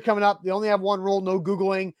those are coming up. They only have one rule, no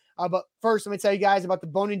Googling. But first, let me tell you guys about the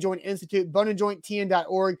Bone and Joint Institute,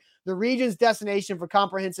 boneandjointtn.org, the region's destination for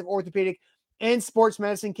comprehensive orthopedic and sports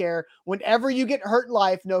medicine care. Whenever you get hurt in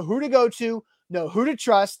life, know who to go to, know who to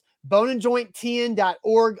trust.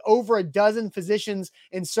 Boneandjointtn.org. Over a dozen physicians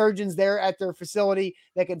and surgeons there at their facility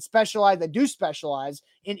that do specialize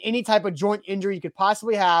in any type of joint injury you could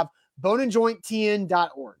possibly have.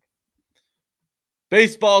 Boneandjointtn.org.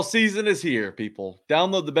 Baseball season is here, people.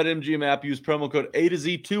 Download the BetMGM app. Use promo code A to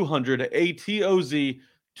Z 200, ATOZ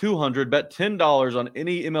 200. Bet $10 on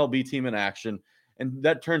any MLB team in action, and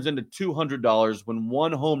that turns into $200 when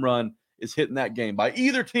one home run is hit in that game by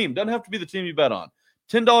either team. Doesn't have to be the team you bet on.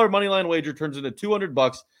 $10 moneyline wager turns into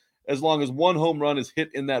 $200 as long as one home run is hit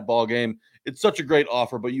in that ball game. It's such a great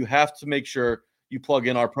offer, but you have to make sure you plug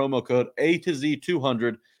in our promo code A to Z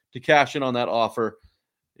 200 to cash in on that offer.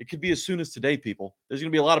 It could be as soon as today, people. There's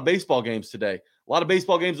going to be a lot of baseball games today. A lot of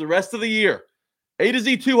baseball games the rest of the year. A to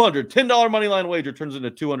Z 200, $10 money line wager turns into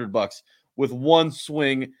 $200 with one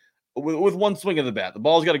swing, with one swing of the bat. The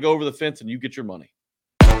ball's got to go over the fence, and you get your money.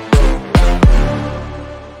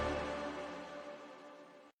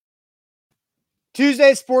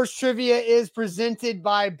 Tuesday Sports Trivia is presented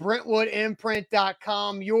by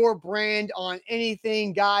BrentwoodImprint.com, your brand on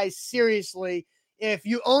anything, guys. Seriously, if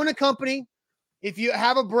you own a company, if you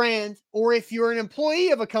have a brand, or if you're an employee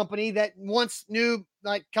of a company that wants new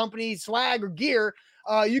company swag or gear,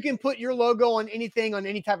 you can put your logo on anything, on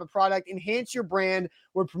any type of product. Enhance your brand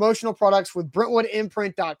with promotional products with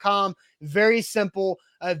BrentwoodImprint.com. Very simple.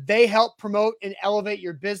 They help promote and elevate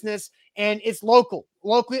your business, and it's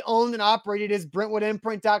locally owned and operated as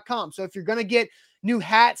BrentwoodImprint.com. So if you're going to get new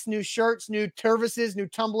hats, new shirts, new services, new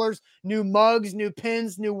tumblers, new mugs, new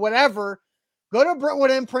pins, new whatever, go to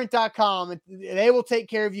BrentwoodImprint.com and they will take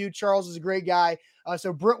care of you. Charles is a great guy.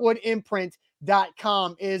 So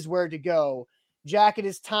BrentwoodImprint.com is where to go. Jack, it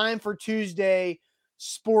is time for Tuesday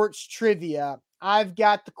Sports Trivia. I've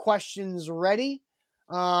got the questions ready.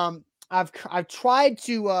 I've tried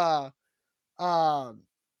to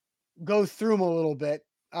go through them a little bit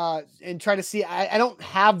and try to see. I don't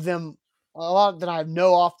have them a lot that I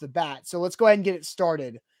know off the bat. So let's go ahead and get it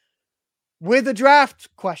started with a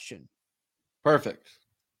draft question. Perfect.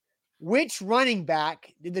 Which running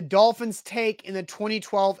back did the Dolphins take in the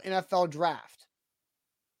 2012 NFL draft?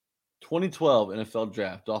 2012 NFL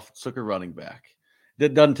draft. Dolphins took a running back.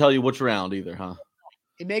 That doesn't tell you which round either, huh?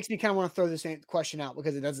 It makes me kind of want to throw this question out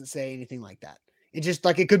because it doesn't say anything like that. It just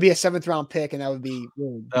it could be a 7th round pick, and that would be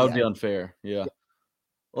really, that would be unfair. Yeah.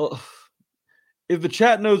 Well, if the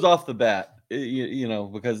chat knows off the bat,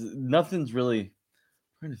 because nothing's really.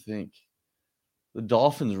 I'm trying to think. The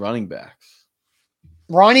Dolphins running backs.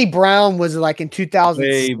 Ronnie Brown was in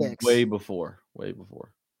 2006. Way before.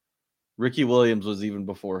 Ricky Williams was even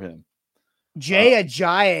before him. Jay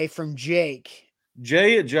Ajayi from Jake.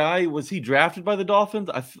 Jay Ajayi, was he drafted by the Dolphins?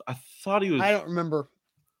 I thought he was. I don't remember.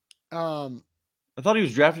 I thought he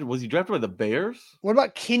was drafted. Was he drafted by the Bears? What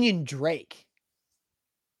about Kenyon Drake?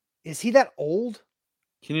 Is he that old?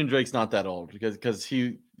 Kenyon Drake's not that old because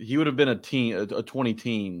he would have been a 20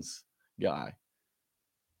 teens guy.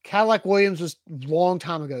 Cadillac Williams was a long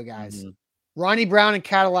time ago, guys. Mm-hmm. Ronnie Brown and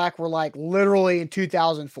Cadillac were literally in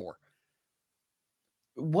 2004.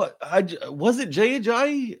 What was it? Jay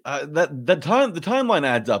Ajayi? The timeline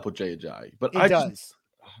adds up with Jay Ajayi, but it does.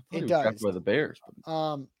 It does. By the Bears.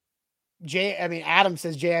 Adam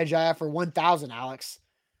says Jay Ajayi for 1,000. Alex.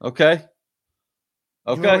 Okay.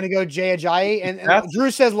 I'm going to go Jay Ajayi, and Drew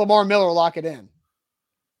says Lamar Miller. Lock it in.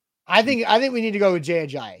 I think we need to go with Jay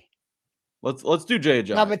Ajayi. Let's do Jay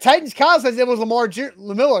Ajayi. Now, but Titans Kyle says it was Lamar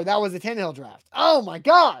Miller. That was the Tannehill draft. Oh my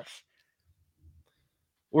gosh.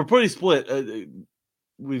 We're pretty split.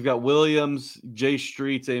 We've got Williams, Jay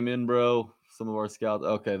Streets, Amen, bro. Some of our scouts.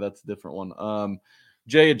 Okay, that's a different one.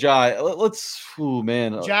 Jay Ajayi. Let's. Oh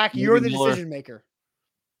man, Jack, you're the decision maker.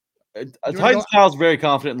 Titans Kyle's very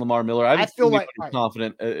confident in Lamar Miller. I feel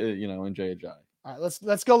confident, in Jay Ajayi. All right,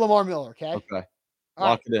 let's go Lamar Miller. Okay.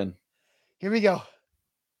 Lock it in. Here we go.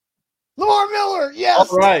 Lamar Miller, yes.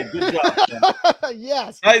 All right, good job.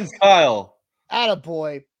 Yes. Titans Kyle.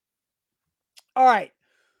 Attaboy. All right.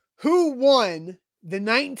 Who won the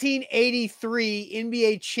 1983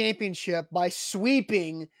 NBA championship by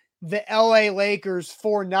sweeping the LA Lakers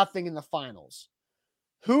 4-0 in the finals?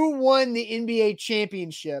 Who won the NBA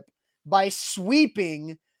championship by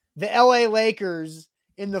sweeping the LA Lakers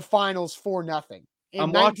in the finals 4-0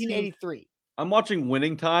 in 1983? I'm watching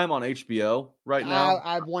Winning Time on HBO right now.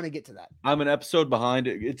 I want to get to that. I'm an episode behind.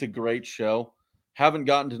 It's a great show. Haven't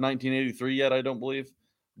gotten to 1983 yet, I don't believe.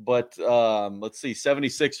 But let's see,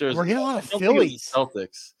 76ers. We're getting a lot I of don't think it was Phillies.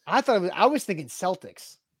 the Celtics. I was thinking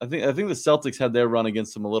Celtics. I think the Celtics had their run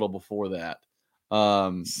against them a little before that.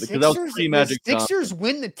 Because that was Sixers, pre-Magic the Sixers Johnson.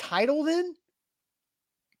 win the title then?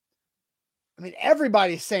 I mean,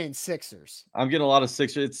 everybody's saying Sixers. I'm getting a lot of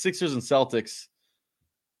Sixers. It's Sixers and Celtics.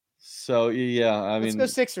 So yeah, Let's go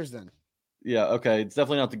Sixers then. Yeah, okay. It's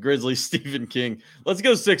definitely not the Grizzlies, Stephen King. Let's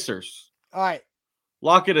go Sixers. All right.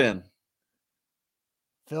 Lock it in.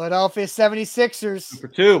 Philadelphia 76ers. For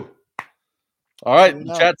 2. All right.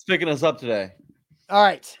 The chat's picking us up today. All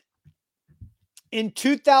right. In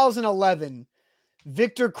 2011,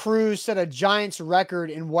 Victor Cruz set a Giants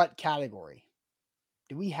record in what category?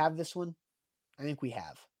 Do we have this one? I think we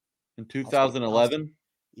have. In 2011?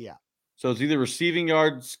 Yeah. So it's either receiving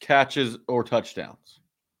yards, catches, or touchdowns.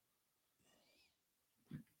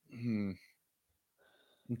 In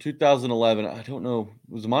 2011, I don't know.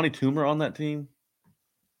 Was Amani Toomer on that team?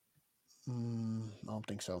 I don't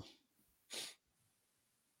think so.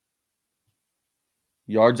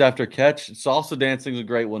 Yards after catch. Salsa dancing is a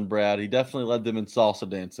great one, Brad. He definitely led them in salsa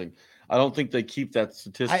dancing. I don't think they keep that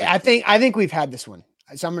statistic. I think we've had this one,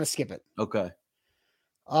 so I'm going to skip it. Okay.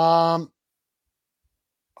 Oh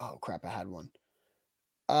crap! I had one.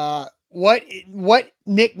 What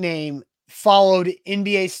nickname followed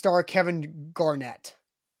NBA star Kevin Garnett?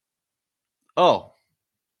 Oh,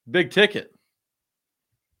 Big Ticket.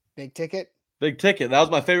 Big Ticket. Big Ticket. That was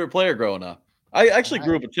my favorite player growing up. I actually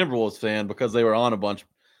grew up a Timberwolves fan because they were on a bunch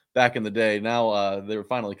back in the day. Now they were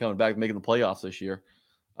finally coming back, making the playoffs this year.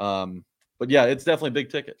 But yeah, it's definitely Big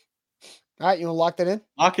Ticket. All right, you want to lock that in?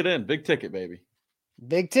 Lock it in. Big Ticket, baby.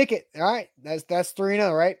 Big Ticket. All right, that's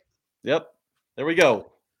 3-0, right? Yep. There we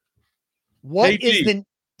go. What is the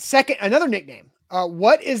second? Another nickname.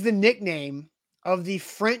 What is the nickname of the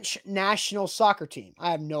French national soccer team? I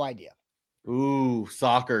have no idea. Ooh,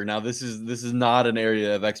 soccer. Now this is not an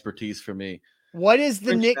area of expertise for me. What is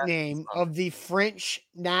the nickname of the French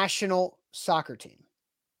national soccer team?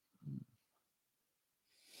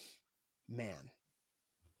 Man.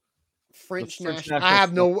 French national. I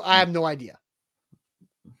have no idea.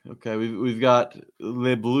 Okay, we've got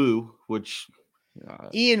Les Bleus, which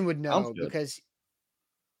Ian would know because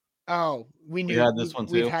we knew we had this one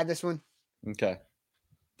too. We've had this one. Okay.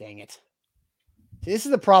 Dang it. See, this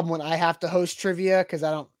is the problem when I have to host trivia because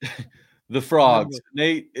I don't. The Frogs,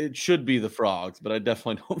 Nate. It should be the Frogs, but I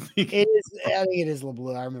definitely don't think it is. I think it is Le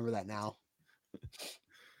Bleu. I remember that now.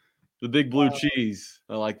 The Big Blue Cheese.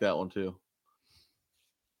 I like that one too.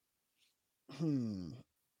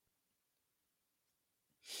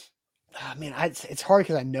 Oh, man, it's hard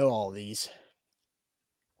because I know all these.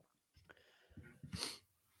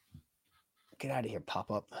 Get out of here,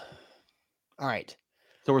 pop up. All right.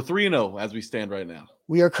 So we're 3-0 as we stand right now.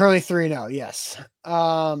 We are currently 3-0. Yes.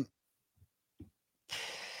 Why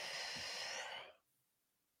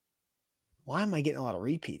am I getting a lot of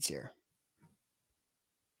repeats here?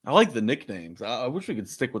 I like the nicknames. I wish we could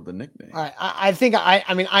stick with the nicknames. All right. I think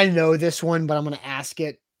I know this one, but I'm going to ask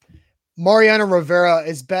it. Mariano Rivera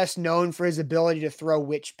is best known for his ability to throw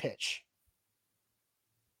which pitch?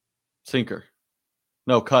 Sinker.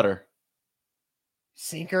 No, cutter.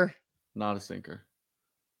 Sinker? Not a sinker.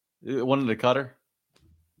 Wanted a cutter?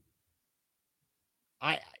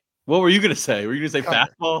 What were you going to say? Were you going to say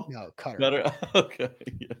cutter. Fastball? No, cutter. Cutter? Okay.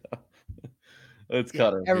 Yeah. It's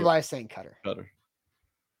cutter. Everybody's saying cutter. Cutter.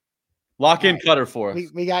 Lock in cutter for us.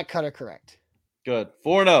 We got cutter correct. Good.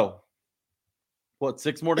 4-0. What,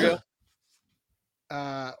 6 more to go?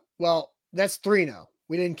 Well, that's 3-0.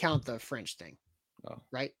 We didn't count the French thing. Oh.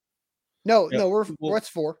 Right? No, what's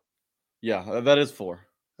 4? Yeah, that is 4.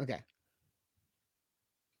 Okay.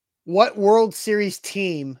 What World Series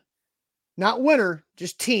team, not winner,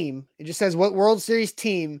 just team. It just says what World Series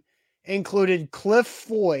team included Cliff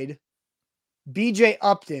Floyd, BJ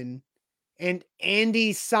Upton, and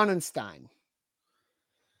Andy Sonnenstein.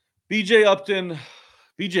 BJ Upton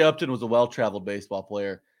was a well-traveled baseball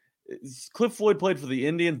player. Cliff Floyd played for the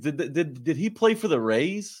Indians. Did he play for the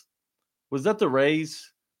Rays? Was that the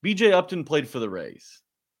Rays? BJ Upton played for the Rays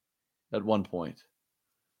at one point.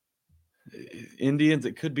 Indians,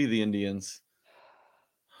 it could be the Indians.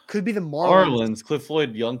 Could be the Marlins. Cliff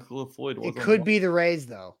Floyd, young Cliff Floyd. It could be the Rays,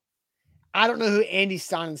 though. I don't know who Andy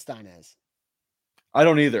Sonnenstein is. I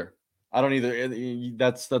don't either.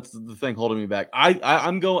 That's the thing holding me back.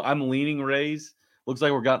 I'm leaning Rays. Looks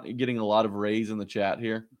like we're getting a lot of Rays in the chat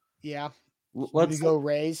here. Yeah. Let's go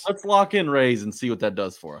Rays. Let's lock in Rays and see what that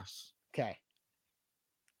does for us. Okay.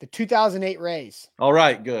 The 2008 Rays. All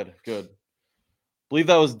right, good. Believe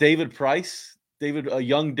that was David Price.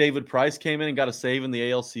 Young David Price came in and got a save in the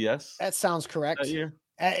ALCS. That sounds correct. That year.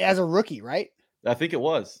 as a rookie, right? I think it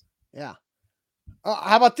was. Yeah.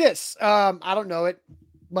 How about this? I don't know it,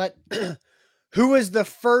 but who was the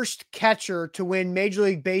first catcher to win Major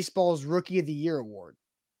League Baseball's Rookie of the Year award?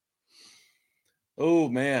 Oh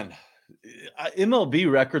man,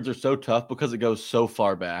 MLB records are so tough because it goes so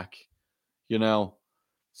far back. You know,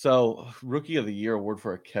 so Rookie of the Year award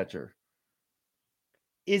for a catcher.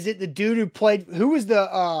 Is it the dude who played? Who was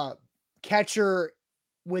the catcher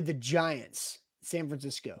with the Giants, San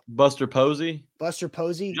Francisco? Buster Posey. Buster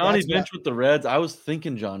Posey. Johnny That's Bench with the Reds. I was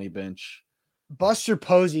thinking Johnny Bench. Buster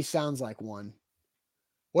Posey sounds like one.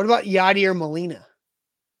 What about Yadier Molina?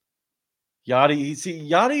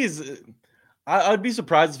 Yachty is. I'd be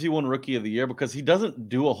surprised if he won Rookie of the Year because he doesn't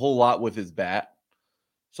do a whole lot with his bat.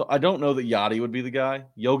 So I don't know that Yachty would be the guy.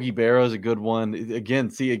 Yogi Berra is a good one. Again,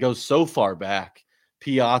 see, it goes so far back.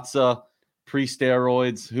 Piazza,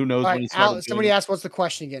 pre-steroids. Who knows All when right, he started? somebody asked, what's the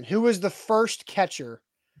question again? Who was the first catcher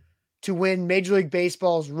to win Major League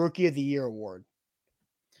Baseball's Rookie of the Year award?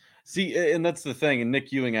 See, and that's the thing. And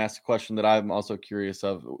Nick Ewing asked a question that I'm also curious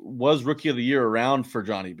of. Was Rookie of the Year around for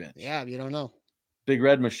Johnny Bench? Yeah, you don't know. Big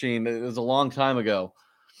Red Machine. It was a long time ago.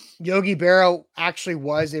 Yogi Berra actually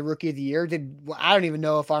was a Rookie of the Year. I don't even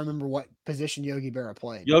know if I remember what position Yogi Berra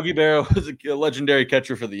played. Yogi Berra was a legendary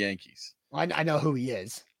catcher for the Yankees. I know who he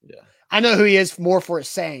is. Yeah. I know who he is more for his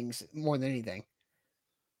sayings more than anything.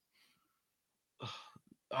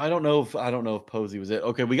 I don't know if Posey was it.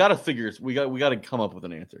 Okay, we got to come up with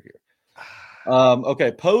an answer here.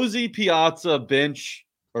 Okay, Posey, Piazza, Bench,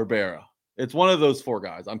 or Berra. It's one of those four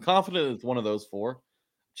guys. I'm confident it's one of those four.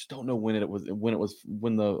 Just don't know when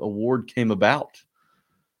the award came about.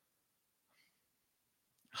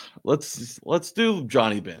 Let's do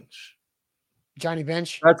Johnny Bench. Johnny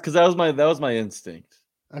Bench. That's because that was my instinct.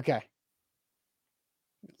 Okay.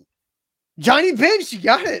 Johnny Bench, you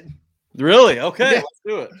got it. Really? Okay, Yeah. let's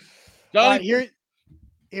do it. Johnny.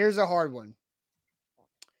 Here's a hard one.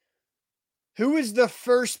 Who is the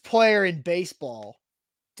first player in baseball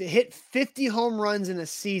to hit 50 home runs in a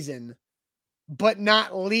season, but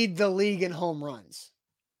not lead the league in home runs?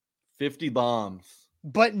 50 bombs.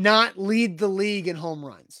 But not lead the league in home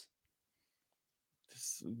runs.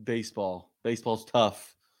 Baseball. Baseball's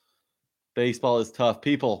tough. Baseball is tough.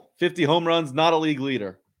 People, 50 home runs, not a league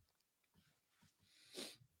leader.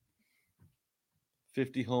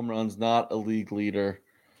 50 home runs, not a league leader.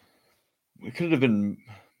 It could have been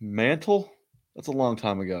Mantle. That's a long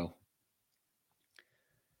time ago.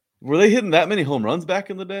 Were they hitting that many home runs back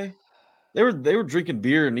in the day? They were drinking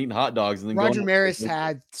beer and eating hot dogs and then Roger Maris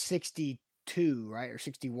had 62, right? Or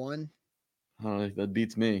 61. That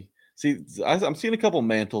beats me. See, I'm seeing a couple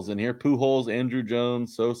Mantles in here. Pujols, Andrew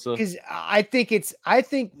Jones, Sosa. Because I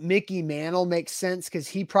think Mickey Mantle makes sense because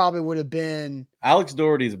he probably would have been. Alex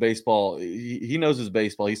Doherty's baseball. He knows his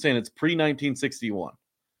baseball. He's saying it's pre-1961.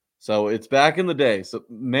 So it's back in the day. So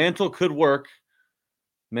Mantle could work.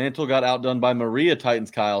 Mantle got outdone by Maria. Titans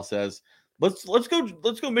Kyle says, "Let's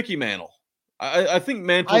go Mickey Mantle." I think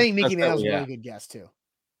Mantle. I think Mickey Mantle's a really good guess too.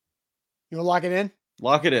 You want to lock it in?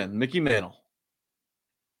 Lock it in, Mickey Mantle.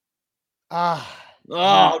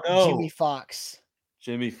 No, Jimmy Fox.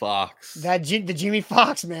 Jimmy Fox. The Jimmy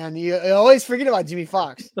Fox, man. You always forget about Jimmy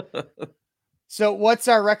Fox. So what's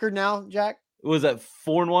our record now, Jack? Was that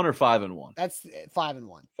 4-1 or 5-1? That's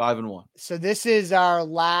 5-1. 5-1. So this is our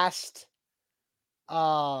last.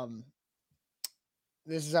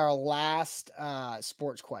 This is our last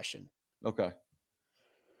sports question. Okay.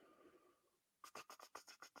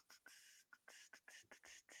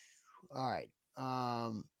 All right.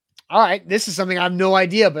 All right. This is something I have no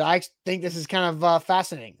idea, but I think this is kind of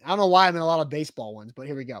fascinating. I don't know why I'm in a lot of baseball ones, but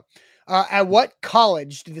here we go. At what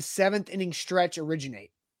college did the seventh inning stretch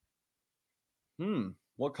originate?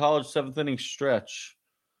 What college seventh inning stretch?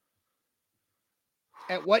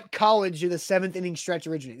 At what college did the seventh inning stretch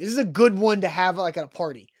originate? This is a good one to have like at a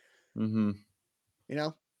party. Mm-hmm. You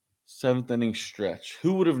know? Seventh inning stretch.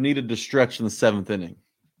 Who would have needed to stretch in the seventh inning?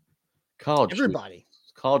 Everybody.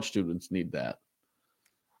 College students need that.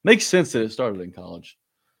 Makes sense that it started in college.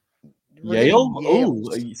 Yale?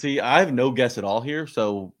 Oh, see, I have no guess at all here.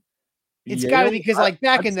 So it's got to be because like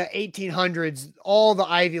back in the 1800s, all the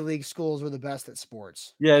Ivy League schools were the best at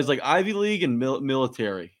sports. Yeah, it's like Ivy League and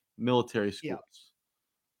military schools. Yeah.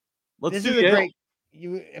 Let's do Yale.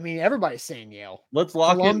 Everybody's saying Yale. Let's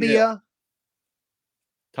lock Columbia. in Yale.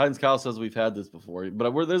 Titans Kyle says we've had this before,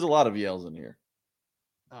 but there's a lot of Yales in here.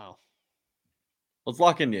 Oh. Let's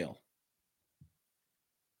lock in Yale.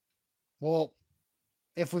 Well,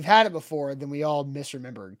 if we've had it before, then we all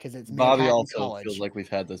misremembered because it's Bobby Manhattan also College. feels like we've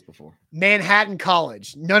had this before. Manhattan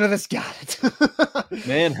College. None of us got it.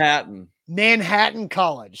 Manhattan. Manhattan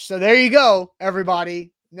College. So there you go,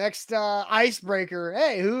 everybody. Next icebreaker.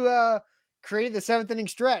 Hey, who created the 7th inning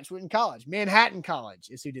stretch? Went in college. Manhattan College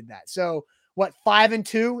is who did that. So what,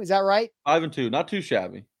 5-2? Is that right? 5-2, not too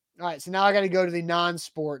shabby. All right. So now I got to go to the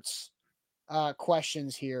non-sports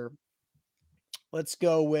questions here. Let's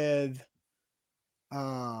go with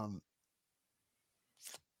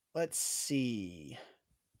let's see.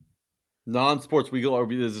 Non-sports, we go.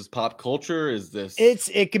 Is this pop culture? Is this?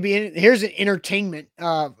 It could be. Here's an entertainment.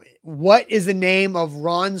 What is the name of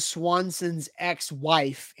Ron Swanson's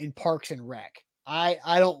ex-wife in Parks and Rec? I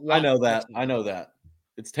don't. I know that. I know that.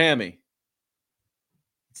 It's Tammy.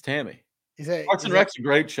 It's Tammy. Is it Parks and Rec's a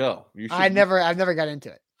great show. I've never got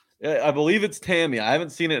into it. I believe it's Tammy. I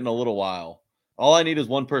haven't seen it in a little while. All I need is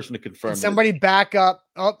one person to confirm. Somebody back up.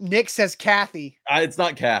 Oh, Nick says Kathy. It's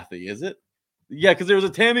not Kathy, is it? Yeah, because there was a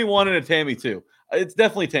Tammy 1 and a Tammy 2. It's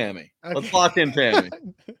definitely Tammy. Okay. Let's lock in Tammy.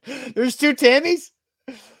 There's 2 Tammys?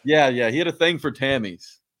 Yeah. He had a thing for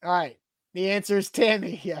Tammys. All right. The answer is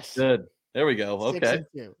Tammy. Yes. Good. There we go. Okay.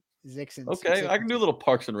 6-2. Okay. I can do a little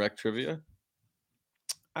Parks and Rec trivia.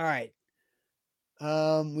 All right.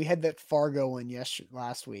 We had that Fargo one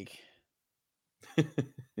last week.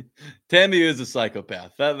 Tammy is a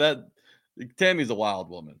psychopath. That Tammy's a wild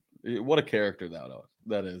woman. What a character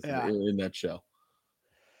that is in that show.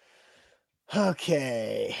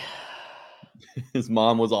 Okay. His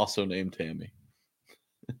mom was also named Tammy.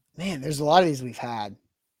 Man, there's a lot of these we've had.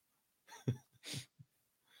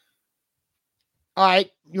 All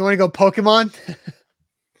right, you want to go Pokemon?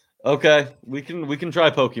 Okay, we can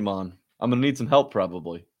try Pokemon. I'm gonna need some help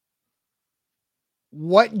probably.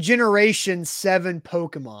 What Generation 7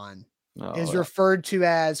 Pokemon is referred to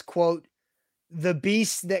as, quote, the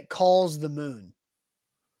beast that calls the moon?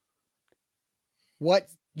 What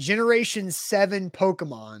Generation 7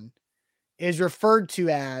 Pokemon is referred to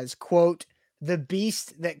as, quote, the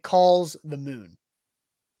beast that calls the moon?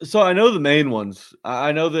 So I know the main ones.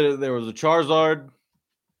 I know that there was a Charizard,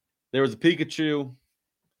 there was a Pikachu,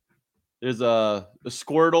 there's a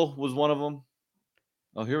Squirtle was one of them.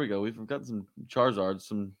 Oh, here we go. We've got some Charizards,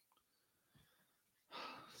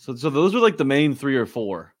 So those are like the main 3 or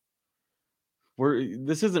 4.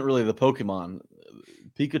 This isn't really the Pokemon.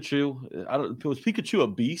 Pikachu. Was Pikachu a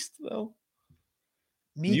beast though?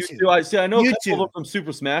 Mewtwo. I know a couple of them from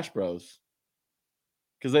Super Smash Bros.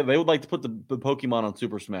 Because they would like to put the Pokemon on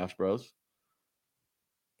Super Smash Bros.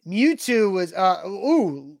 Mewtwo was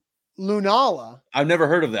Lunala. I've never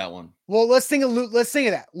heard of that one. Well, let's think of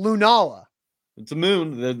that. Lunala. It's a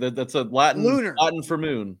moon. That's a Latin for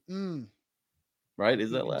moon. Mm. Right?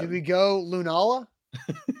 Is that Latin? Do we go Lunala?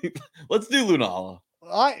 Let's do Lunala.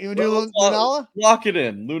 All right, you want to do Lunala? Lock it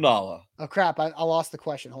in, Lunala. Oh crap! I lost the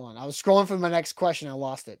question. Hold on, I was scrolling for my next question. I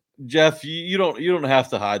lost it. Jeff, you don't have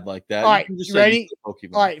to hide like that. All right, you ready? All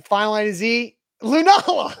right, final line is Z.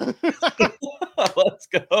 Lunala. Let's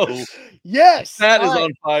go. Yes, that is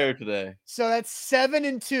on fire today. So that's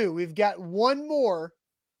 7-2. We've got one more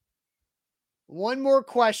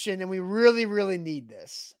question, and we really, really need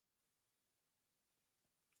this.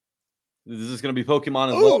 Is this going to be Pokemon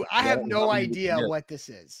as well? I have no idea what this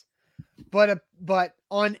is. But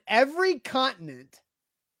on every continent,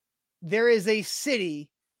 there is a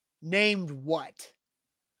city named what?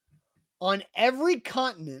 On every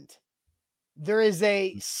continent, there is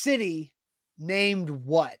a city named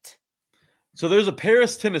what? So there's a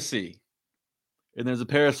Paris, Tennessee, and there's a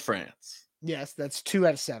Paris, France. Yes, that's 2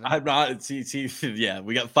 out of 7. I'm not. See, yeah,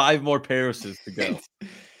 we got 5 more Parises to go.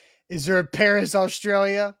 Is there a Paris,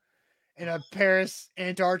 Australia? And a Paris,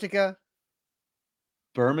 Antarctica?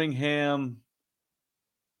 Birmingham.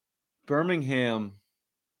 I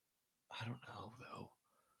don't know though.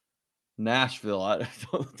 Nashville.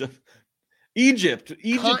 Egypt.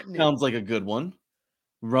 Egypt sounds like a good one.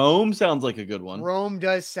 Rome sounds like a good one. Rome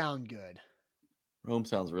does sound good. Rome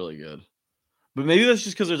sounds really good. But maybe that's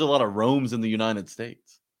just because there's a lot of Romes in the United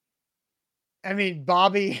States. I mean,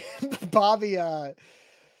 Bobby, and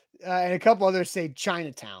a couple others say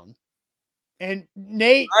Chinatown. And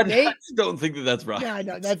Nate, I don't think that's right. Yeah, I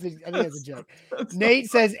know. I think that's a joke. Nate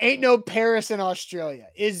says, "Ain't no Paris in Australia."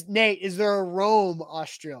 Is there a Rome,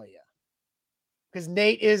 Australia? Because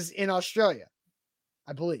Nate is in Australia,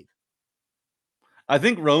 I believe. I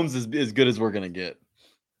think Rome's as good as we're gonna get.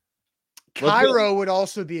 Cairo would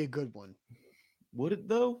also be a good one. Would it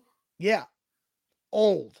though? Yeah,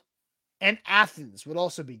 old, and Athens would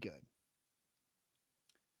also be good.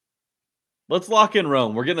 Let's lock in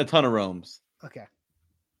Rome. We're getting a ton of Romes. Okay.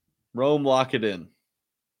 Rome, lock it in.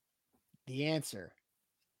 The answer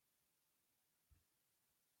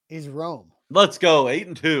is Rome. Let's go.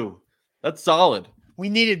 8-2. That's solid. We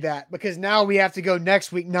needed that because now we have to go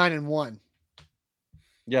next week 9-1.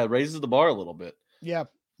 Yeah, it raises the bar a little bit. Yeah.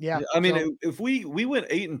 Yeah. I mean, So, if we went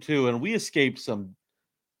 8-2 and we escaped some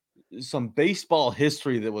baseball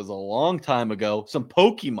history that was a long time ago, some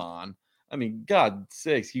Pokemon. I mean, God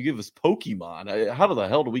sakes, you give us Pokemon. How the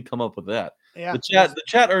hell do we come up with that? yeah. The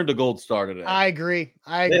chat earned a gold star today. I agree.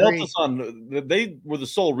 They helped us on. They were the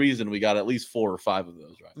sole reason we got at least 4 or 5 of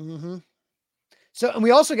those right. Mm-hmm. So, and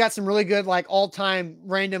we also got some really good, like all-time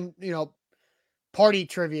random, party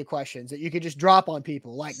trivia questions that you could just drop on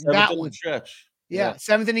people, like that one. Stretch. Yeah,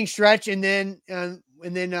 7th inning stretch, and then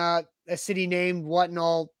a city named what in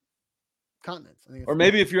all continents. Or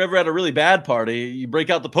maybe if you're ever at a really bad party, you break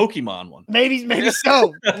out the Pokemon one. Maybe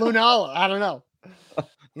so. Lunala. I don't know.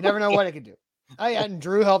 You never know what it could do. And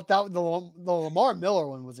Drew helped out with the Lamar Miller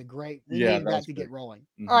one was a great. We needed that to get rolling.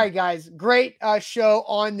 Mm-hmm. All right, guys. Great show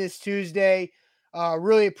on this Tuesday.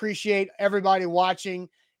 Really appreciate everybody watching.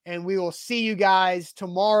 And we will see you guys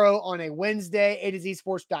tomorrow on a Wednesday,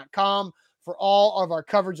 A2ZSports.com for all of our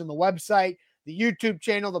coverage on the website, the YouTube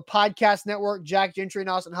channel, the podcast network, Jack Gentry and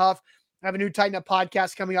Austin Huff. I have a new Tighten Up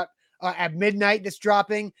podcast coming up at midnight that's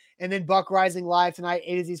dropping. And then Buck Rising live tonight,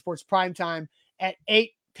 A2Z Sports Primetime at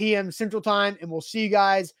 8 p.m. Central Time. And we'll see you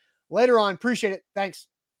guys later on. Appreciate it. Thanks.